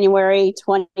say January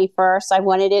 21st. I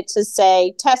wanted it to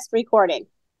say test recording.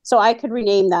 So I could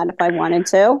rename that if I wanted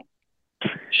to.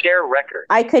 Share record.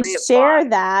 I could share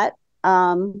that.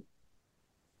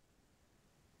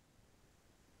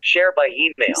 Share by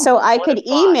email. So I could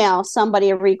email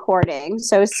somebody a recording.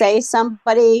 So say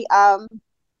somebody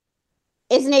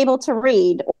isn't able to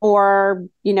read, or,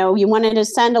 you wanted to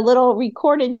send a little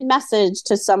recorded message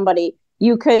to somebody.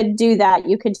 You could do that.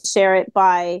 You could share it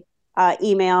by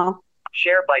email.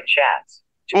 Share by chats.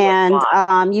 And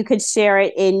you could share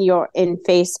it in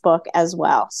Facebook as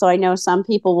well. So I know some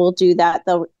people will do that,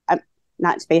 though.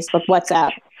 Not Facebook,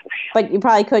 WhatsApp. But you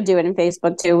probably could do it in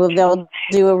Facebook too. They'll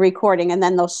do a recording and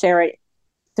then they'll share it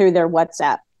through their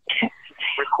WhatsApp.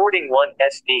 Recording 1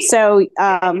 SD. So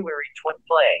January 20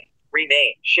 play.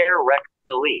 Rename. Share record.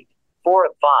 Delete. 4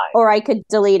 of 5. Or I could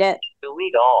delete it.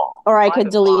 Delete all. Or I could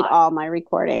delete all my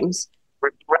recordings.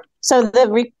 So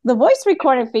the voice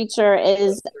recording feature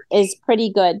is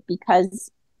pretty good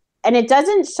because, and it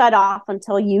doesn't shut off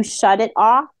until you shut it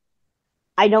off.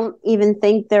 I don't even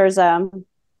think there's I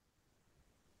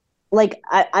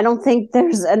don't think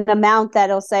there's an amount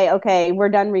that'll say, okay, we're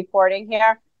done recording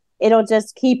here. It'll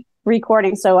just keep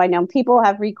recording. So I know people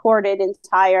have recorded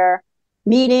entire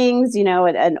meetings,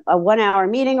 a 1 hour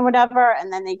meeting or whatever,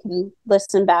 and then they can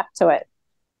listen back to it.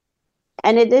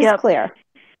 And it is clear.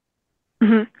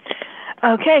 Mm-hmm.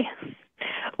 Okay.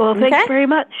 Well, thanks very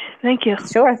much. Thank you.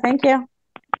 Sure. Thank you.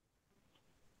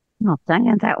 Oh,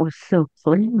 Diane, that was so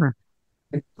clear.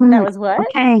 That was what?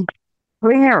 Okay.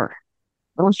 Clear.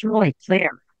 It was really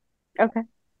clear. Okay.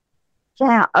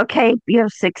 Yeah. Okay. You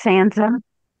have 6 hands up.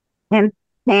 And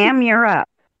Pam, you're up.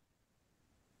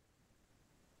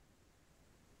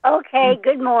 Okay.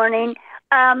 Good morning.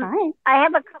 Hi. I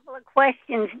have a couple of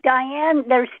questions. Diane,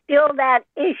 there's still that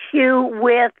issue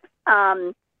with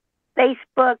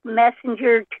Facebook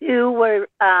Messenger 2 where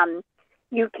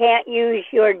you can't use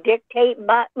your dictate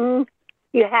button.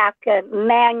 You have to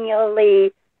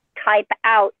manually type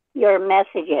out your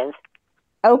messages.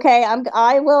 Okay,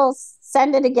 I will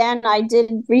send it again. I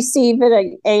did receive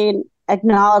an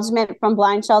acknowledgement from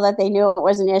BlindShell that they knew it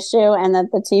was an issue and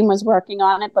that the team was working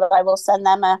on it, but I will send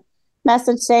them a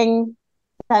message saying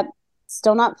that it's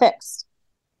still not fixed.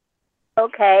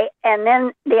 Okay, and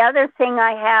then the other thing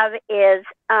I have is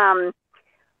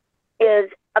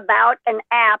about an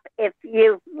app. If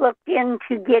you've looked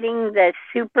into getting the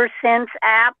SuperSense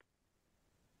app.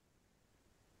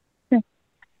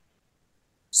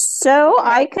 So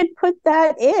I could put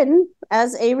that in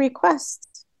as a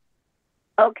request.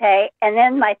 Okay, and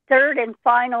then my third and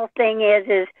final thing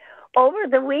is over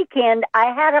the weekend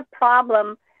I had a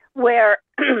problem where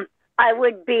I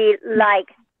would be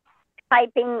like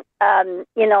typing,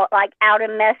 like out a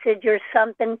message or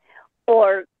something,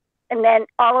 and then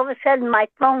all of a sudden my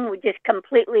phone would just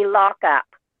completely lock up.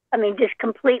 I mean, just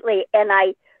completely. And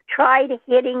I tried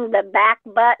hitting the back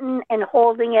button and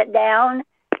holding it down.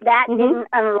 That didn't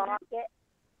unlock it.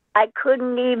 I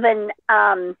couldn't even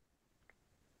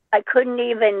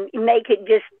make it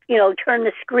just, turn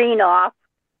the screen off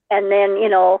and then,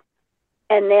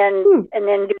 and then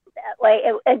do it that way.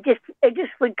 It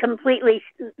just would completely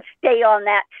stay on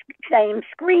that same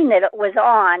screen that it was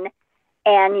on,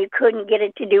 and you couldn't get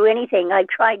it to do anything. I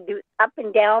tried to do up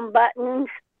and down buttons,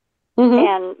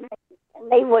 and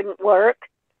they wouldn't work.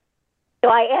 So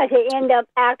I had to end up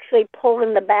actually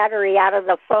pulling the battery out of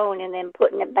the phone and then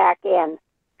putting it back in.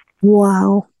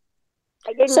 Wow.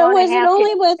 So was it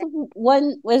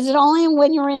only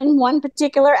when you were in one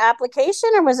particular application,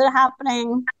 or was it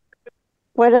happening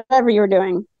whatever you were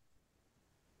doing?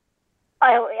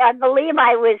 I believe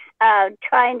I was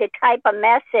trying to type a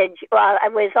message while I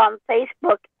was on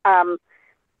Facebook,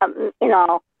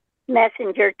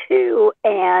 Messenger 2,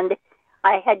 and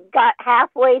I had got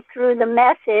halfway through the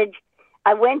message.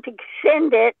 I went to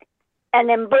send it, and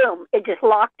then boom, it just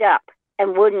locked up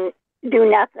and wouldn't do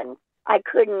nothing. I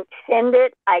couldn't send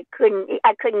it. I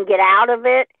couldn't get out of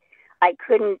it. I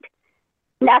couldn't,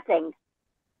 nothing.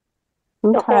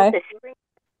 Okay.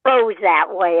 froze that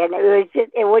way, and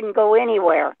it wouldn't go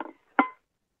anywhere.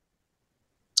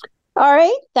 All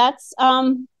right, that's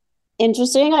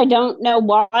interesting. I don't know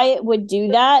why it would do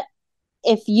that.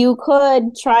 If you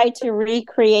could try to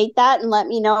recreate that and let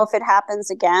me know if it happens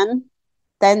again,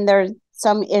 then there's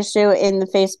some issue in the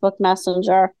Facebook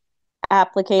Messenger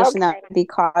application that would be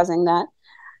causing that.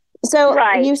 So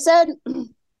you said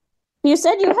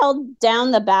you held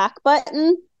down the back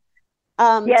button.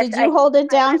 Yes, did you hold it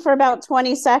down for about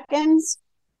 20 seconds?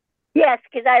 Yes,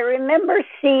 because I remember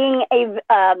seeing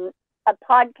a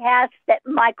podcast that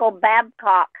Michael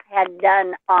Babcock had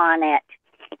done on it.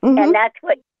 Mm-hmm. And that's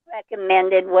what he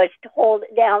recommended, was to hold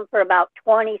it down for about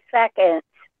 20 seconds.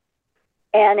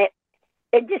 And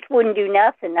it just wouldn't do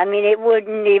nothing. I mean, it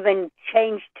wouldn't even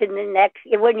change to the next.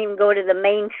 It wouldn't even go to the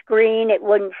main screen. It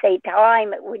wouldn't say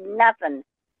time. It would nothing.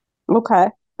 Okay.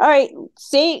 All right.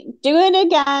 See, do it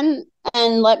again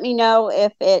and let me know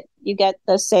if you get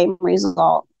the same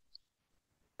result.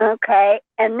 Okay.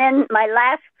 And then my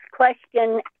last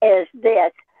question is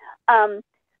this.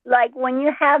 Like when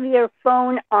you have your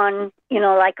phone on,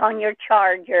 like on your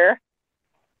charger,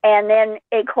 and then,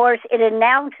 of course, it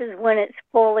announces when it's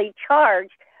fully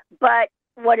charged. But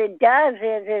what it does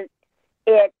is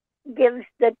it gives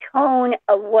the tone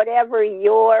of whatever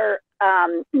your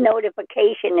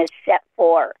notification is set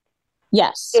for.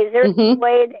 Yes. Is there a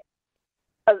way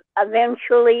that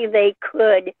eventually they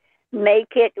could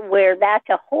make it where that's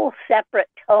a whole separate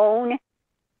tone?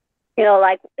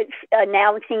 Like it's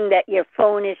announcing that your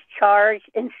phone is charged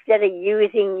instead of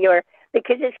using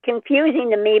because it's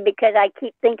confusing to me, because I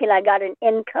keep thinking I got an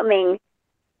incoming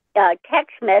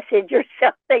text message or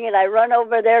something, and I run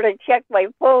over there to check my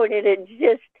phone, and it's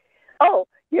just,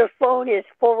 your phone is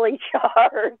fully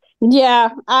charged. Yeah,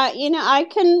 I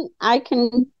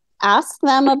can ask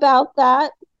them about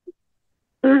that.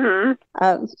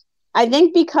 Mm-hmm. I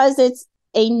think because it's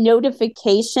a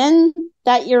notification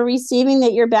that you're receiving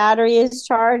that your battery is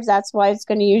charged, that's why it's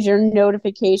going to use your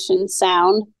notification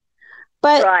sound.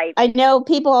 But I know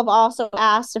people have also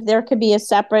asked if there could be a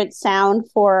separate sound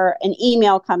for an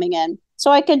email coming in. So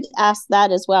I could ask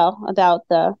that as well about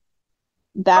the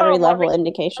battery level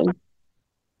indication.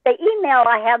 The email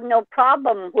I have no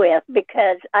problem with,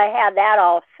 because I have that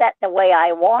all set the way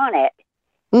I want it.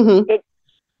 Mm-hmm.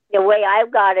 The way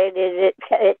I've got it is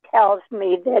it tells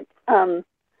me that,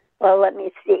 let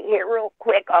me see here real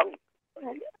quick. I'll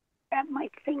grab my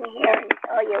thing here and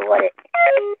tell you what it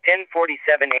is.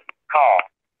 1047 call.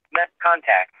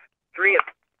 Contacts. 3 of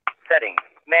settings.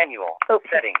 Manual.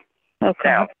 Settings.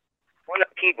 Sound. 1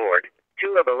 of keyboard.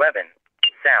 2 of 11.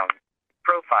 Sound.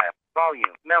 Profile.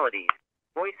 Volume. Melodies.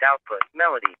 Voice output.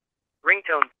 Melody.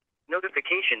 Ringtone.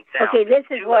 Notification sound. Okay, this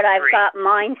is what I've got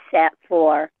mine set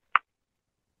for.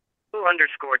 _text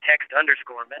 _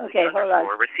 message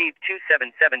 _ received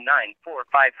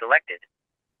 2779445 selected.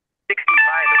 65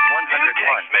 of 101.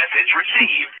 Text message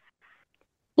received.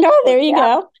 Oh, there you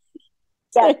go.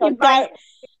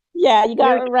 Yeah, so you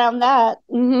got around that.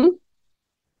 Mm-hmm.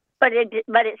 But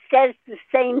it says the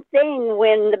same thing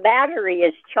when the battery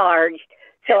is charged.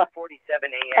 So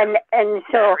 47 a.m. and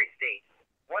so battery state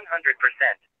 100%.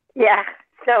 Yeah.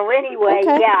 So anyway,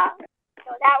 yeah.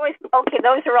 So that was okay.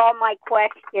 Those are all my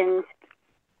questions.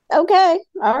 Okay.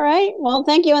 All right. Well,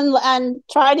 thank you, and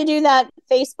try to do that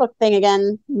Facebook thing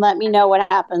again. Let me know what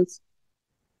happens.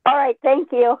 All right.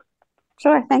 Thank you.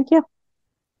 Sure. Thank you.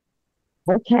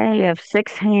 Okay, you have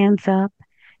 6 hands up,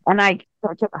 and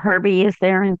Herbie is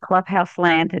there in Clubhouse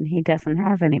Land, and he doesn't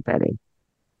have anybody.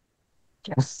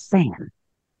 Just saying.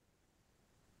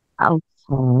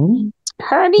 Okay.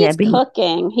 Herbie's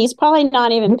cooking. He's probably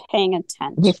not even paying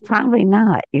attention. He's probably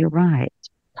not. You're right.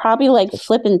 Probably like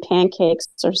flipping pancakes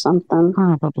or something.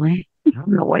 Probably. I don't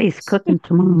know what he's cooking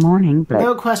tomorrow morning. But...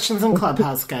 No questions in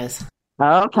Clubhouse, guys.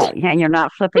 Okay. And you're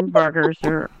not flipping burgers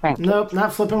or pancakes? Nope,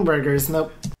 not flipping burgers.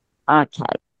 Nope. Okay.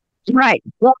 Right.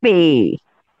 Whoopi,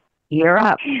 you're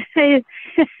up. Hey.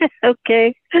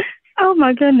 Okay. Oh,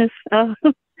 my goodness.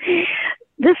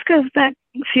 This goes back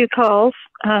a few calls.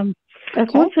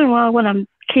 Once in a while when I'm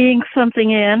keying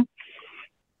something in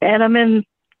and I'm in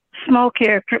small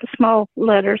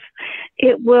letters,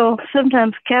 it will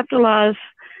sometimes capitalize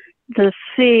the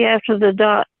C after the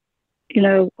dot,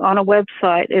 on a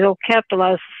website. It'll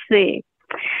capitalize the C.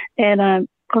 And of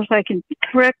course I can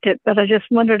correct it, but I just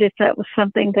wondered if that was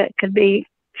something that could be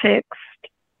fixed.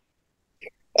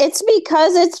 It's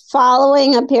because it's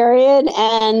following a period,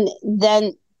 and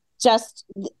then just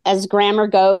as grammar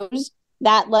goes,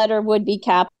 that letter would be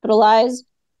capitalized.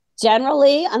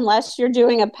 Generally, unless you're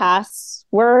doing a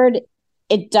password,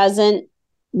 it doesn't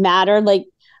matter. Like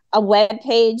a web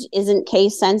page isn't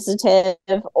case sensitive,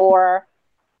 or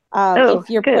if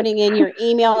you're putting in your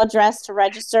email address to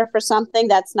register for something,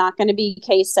 that's not going to be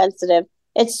case sensitive.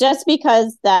 It's just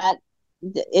because that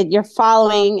you're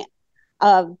following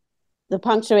the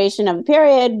punctuation of a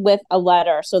period with a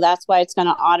letter. So that's why it's going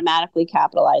to automatically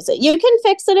capitalize it. You can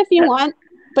fix it if you want,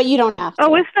 but you don't have to.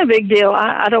 Oh, it's no big deal.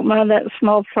 I don't mind that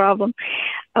small problem.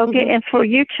 Okay, and for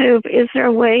YouTube, is there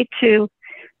a way to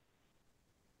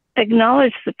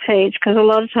acknowledge the page? Because a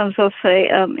lot of times they'll say,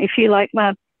 if you like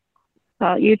my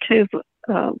YouTube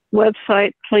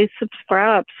website, please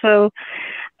subscribe. So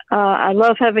I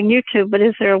love having YouTube, but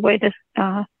is there a way to,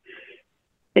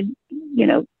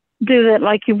 do that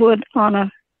like you would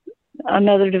on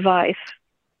another device?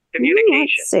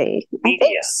 Communication. Let's see. Media. I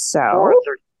think so.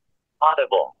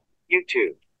 Audible.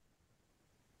 YouTube.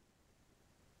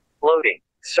 Loading.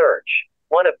 Search.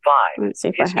 1 of 5. Let's see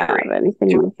if I have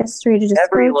anything on history to just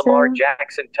Every go Lamar to.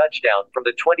 Jackson touchdown from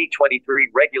the 2023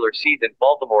 regular season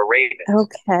Baltimore Ravens.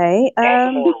 Okay.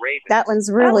 Baltimore Ravens. That one's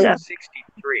really.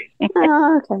 63.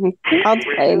 Okay. I'll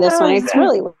play this one. It's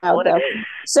really loud though.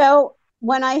 So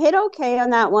when I hit OK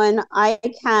on that one, I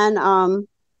can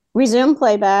resume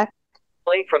playback.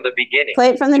 Play from the beginning. Play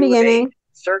it from the 2 of beginning. 8.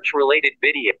 Search related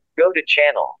video. Go to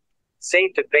channel.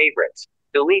 Save to favorites.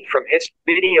 Delete from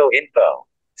video info.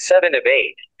 7 of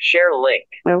 8. Share link.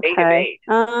 Okay.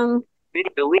 8 of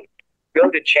 8. Delete. Go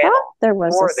to channel. There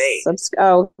was 4 of 8.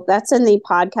 Oh, that's in the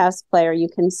podcast player. You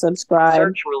can subscribe.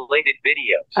 Search related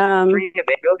videos. 3 of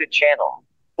 8. Go to channel.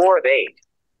 4 of 8.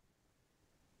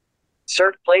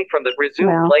 Search play from the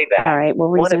resume playback. All right, we'll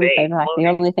resume playback. The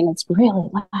only thing that's really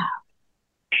loud.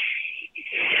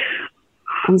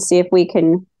 And see if we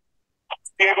can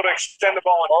be able to extend the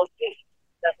ball.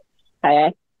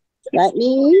 Okay. Let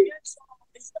me.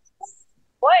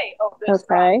 Play.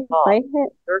 Okay. Play hit.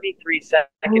 33 seconds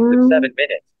of 7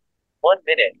 minutes. 1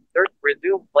 minute.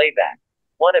 Resume playback.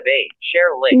 1 of 8.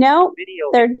 Share link. No, video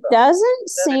there info. doesn't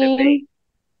 7 of 8. seem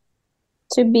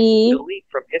to be Delete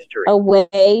from history. a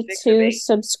way 6 to of 8.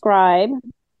 subscribe.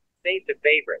 Save to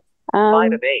favorites.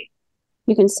 5 of 8.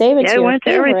 You can save it to I your went to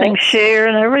everything, favorites. share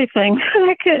and everything.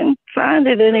 I couldn't find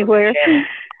it anywhere.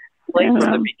 Play from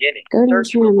the beginning. Go to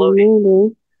Search for channel, loading.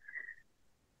 maybe.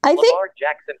 I think. Lamar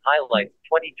Jackson highlights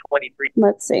 2023.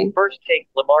 Let's see. First take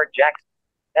Lamar Jackson.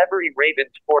 Every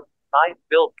Ravens for eyes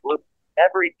built blue.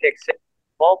 Every pick six.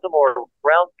 Baltimore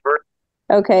Browns bird.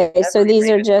 Okay, so Every these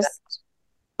are Ravens just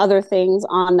other things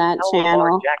on that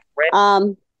channel.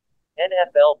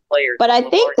 NFL players. But I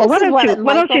think this Well, is what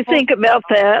why don't you think about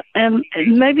that? And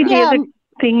maybe the other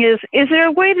thing is there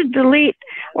a way to delete,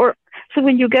 or so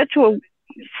when you get to a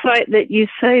site that you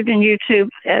saved in YouTube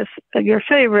as your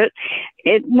favorite,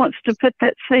 it wants to put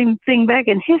that same thing back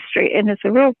in history, and it's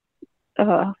a real,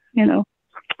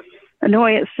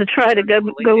 annoyance to try to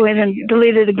go in and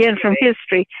delete it again from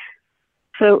history.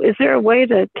 So, is there a way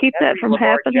to keep that from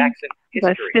happening?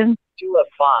 History. 2 of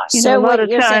 5. So a lot what of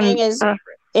you're time, saying is,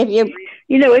 if you,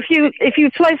 if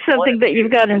you play something that you've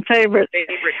got in favorites,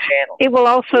 it will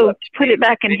also put it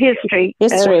back in history.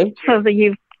 So that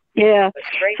you,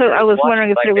 So I was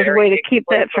wondering if there was a way to keep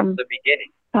that from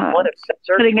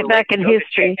putting it back in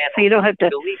history, so you don't have to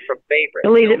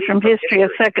delete it from history a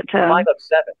second time. 5 of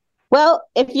 7. well,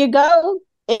 if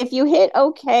you hit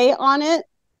OK on it,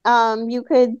 you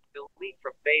could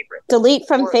delete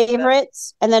from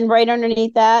favorites, and then right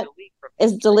underneath that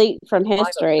is delete from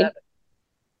history.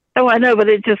 Oh, I know, but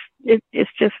it's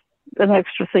just an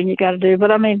extra thing you got to do.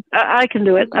 But I mean, I can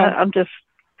do it. Okay. I'm just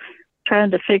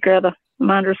trying to figure out a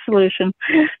minor solution.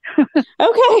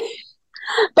 Okay.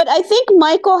 But I think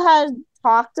Michael had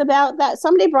talked about that.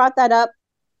 Somebody brought that up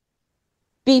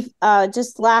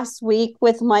just last week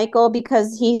with Michael,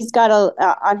 because he's got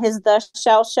on his The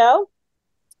Shell show,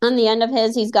 on the end of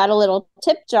his, he's got a little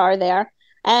tip jar there.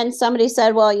 And somebody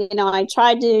said, well, I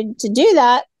tried to do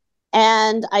that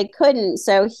and I couldn't.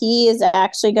 So he is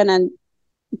actually going to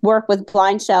work with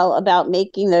BlindShell about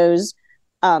making those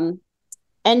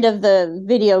end of the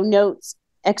video notes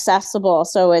accessible.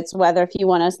 So it's whether if you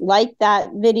want to like that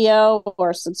video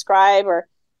or subscribe or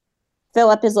fill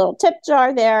up his little tip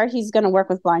jar there, he's going to work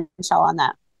with BlindShell on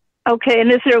that. Okay,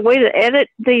 and is there a way to edit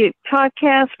the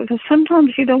podcast? Because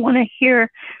sometimes you don't want to hear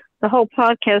the whole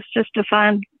podcast just to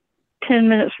find 10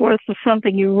 minutes worth of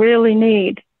something you really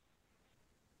need.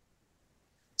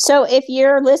 So if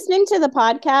you're listening to the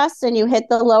podcast and you hit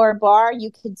the lower bar,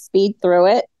 you could speed through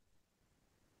it.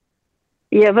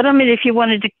 Yeah, but I mean, if you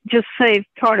wanted to just save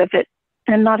part of it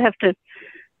and not have to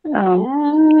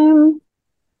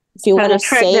if you want to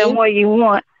track save down what you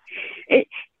want.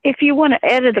 if you want to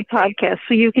edit a podcast,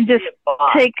 so you can just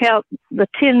take out the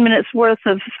 10 minutes worth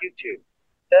of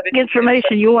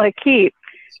information you want to keep,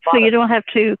 so you don't have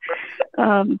to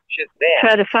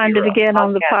try to find it again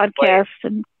on the podcast.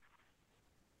 And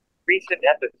recent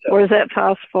episodes. Or is that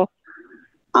possible?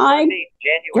 I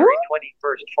January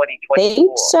 21st, 2024.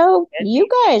 think so. You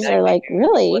guys are like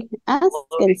really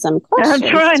asking some questions. I'm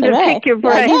trying today. to pick your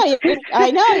brain.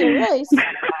 I know you're really.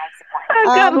 I've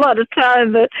got a lot of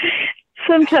time, but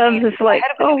sometimes it's like,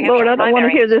 oh Lord, I don't want to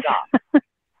hear this.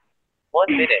 1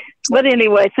 minute. But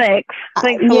anyway, thanks.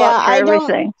 Thanks a lot for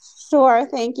everything. Sure,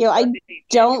 thank you. I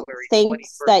don't think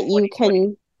that you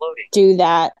can do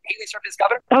that.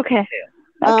 Okay.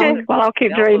 Okay. Well, I'll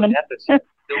keep dreaming.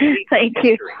 Thank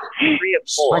you.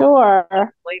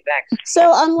 Sure.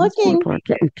 So I'm looking. People are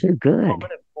getting too good.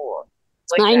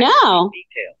 I know.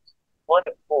 1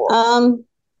 of 4.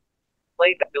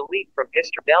 Playback, delete from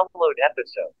history. Download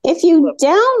episode. If you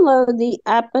download the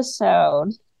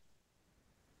episode.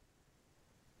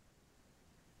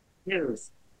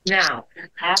 News now.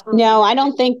 No, I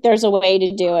don't think there's a way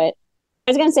to do it.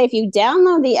 I was going to say, if you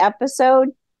download the episode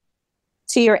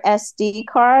to your SD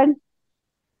card,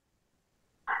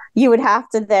 you would have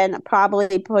to then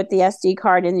probably put the SD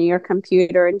card into your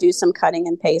computer and do some cutting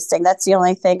and pasting. That's the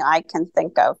only thing I can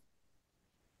think of.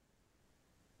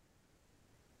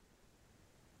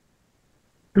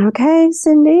 Okay,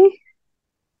 Cindy.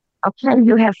 Okay,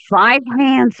 you have 5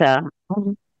 hands up.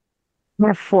 You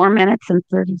have 4 minutes and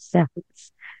 30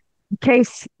 seconds. Okay,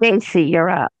 Stacy, you're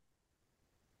up.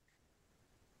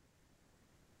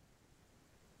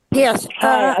 Yes.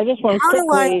 I just want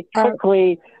to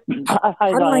quickly.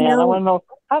 Hi, Diane. I want to know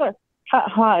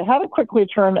how to quickly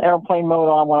turn airplane mode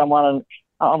on when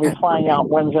I'll be flying out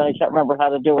Wednesday. I can't remember how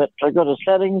to do it. I go to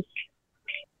settings.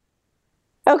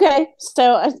 Okay,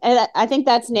 so I think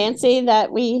that's Nancy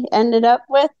that we ended up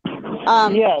with.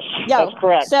 Yes, that's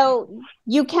correct. So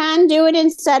you can do it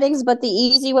in settings, but the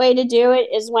easy way to do it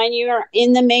is when you're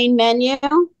in the main menu.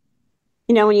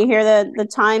 You know, when you hear the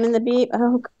time and the beep.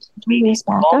 Oh,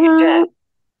 back Volume 10.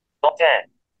 10.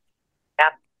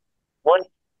 App 1.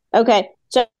 Okay,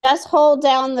 so just hold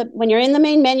down when you're in the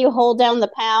main menu, hold down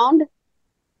the pound.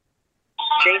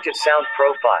 Change of sound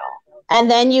profile. And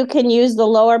then you can use the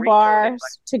lower bars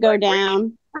to go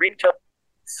down.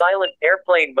 Silent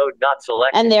airplane mode not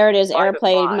selected. And there it is,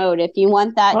 airplane mode. If you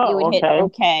want that, you would hit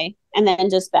OK and then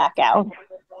just back out.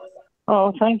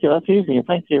 Oh, thank you. That's easy.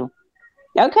 Thank you.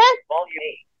 Okay.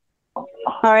 All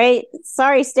right.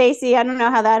 Sorry, Stacy. I don't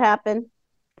know how that happened.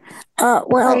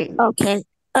 Well, okay.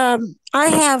 I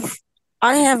have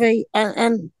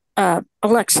an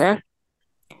Alexa,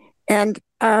 and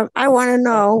I want to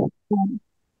know.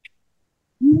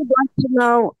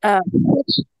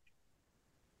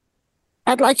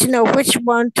 I'd like to know which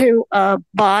one to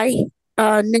buy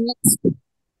next.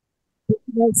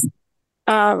 Because,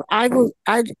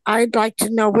 I'd like to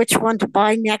know which one to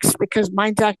buy next because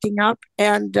mine's acting up,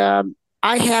 and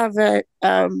I have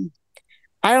I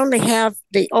only have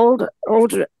the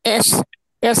older SE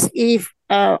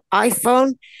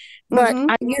iPhone, but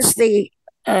I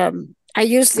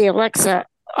use the Alexa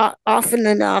often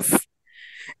enough,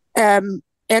 and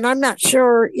I'm not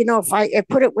sure, if I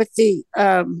put it with the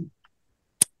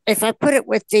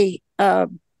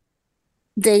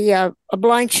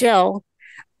BlindShell,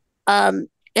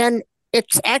 and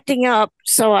it's acting up,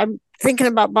 so I'm thinking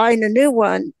about buying a new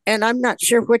one, and I'm not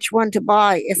sure which one to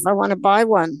buy if I want to buy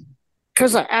one.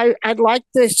 Because I'd like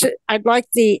this. I'd like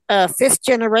the 5th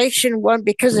generation one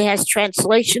because it has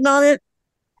translation on it,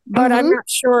 but I'm not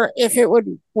sure if it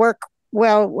would work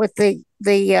well with the.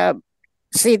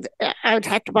 I'd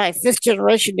have to buy a 5th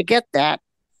generation to get that,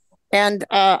 and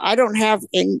I don't have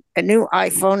a new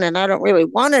iPhone, and I don't really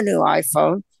want a new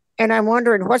iPhone, and I'm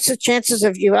wondering what's the chances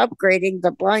of you upgrading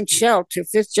the BlindShell to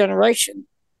 5th generation,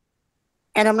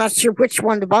 and I'm not sure which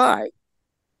one to buy.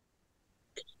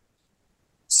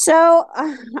 So,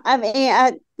 I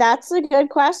mean, that's a good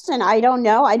question. I don't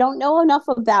know. I don't know enough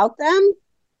about them.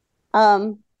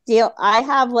 I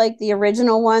have like the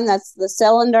original one, that's the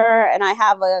cylinder, and I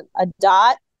have a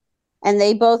dot, and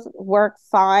they both work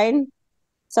fine.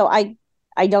 So I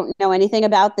don't know anything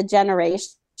about the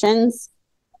generations.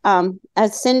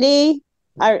 As Cindy,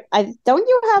 I don't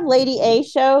you have Lady A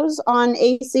shows on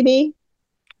ACB?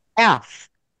 Yes.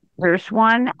 There's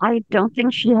one. I don't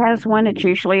think she has one. It's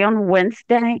usually on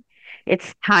Wednesday.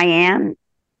 It's Tyann.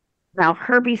 Now,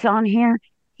 Herbie's on here.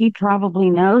 He probably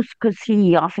knows because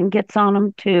he often gets on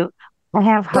them too. I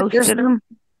have hosted them.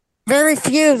 Very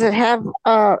few that have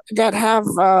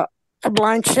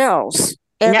BlindShells.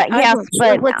 And Yeah, I'm not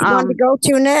sure which one to go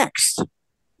to next.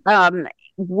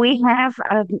 we have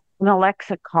an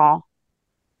Alexa call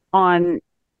on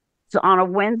a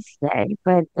Wednesday,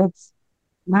 but it's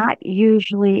not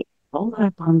usually. Hold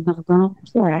up, I'm not going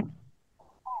to check.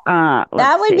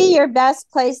 That would be your best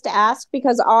place to ask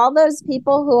because all those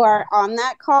people who are on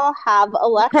that call have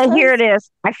Alexas. Okay, here it is.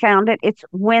 I found it. It's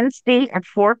Wednesday at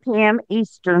 4 p.m.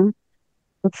 Eastern.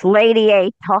 It's Lady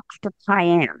A talks to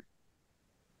Cayenne.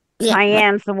 Yeah.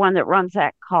 Cayenne's the one that runs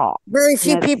that call. Very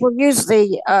few people use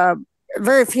the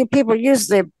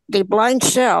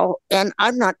BlindShell, and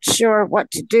I'm not sure what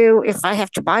to do if I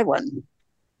have to buy one.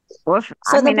 Well, if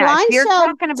you're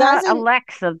talking about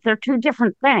Alexa, they're two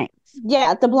different things.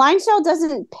 Yeah, the BlindShell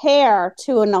doesn't pair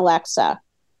to an Alexa.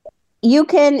 You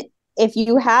can, if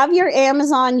you have your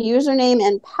Amazon username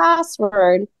and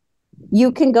password,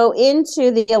 you can go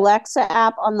into the Alexa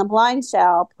app on the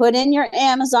BlindShell, put in your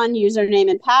Amazon username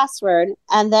and password,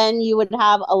 and then you would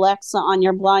have Alexa on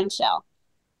your BlindShell.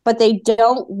 But they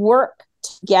don't work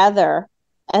together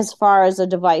as far as a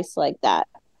device like that.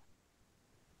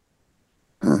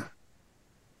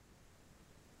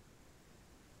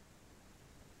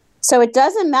 So it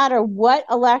doesn't matter what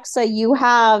Alexa you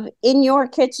have in your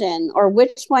kitchen or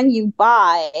which one you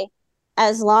buy,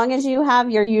 as long as you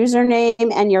have your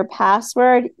username and your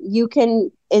password, you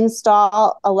can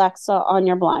install Alexa on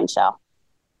your BlindShell.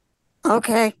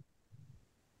 Okay.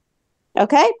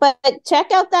 Okay, but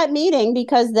check out that meeting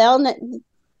because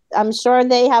I'm sure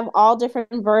they have all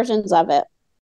different versions of it.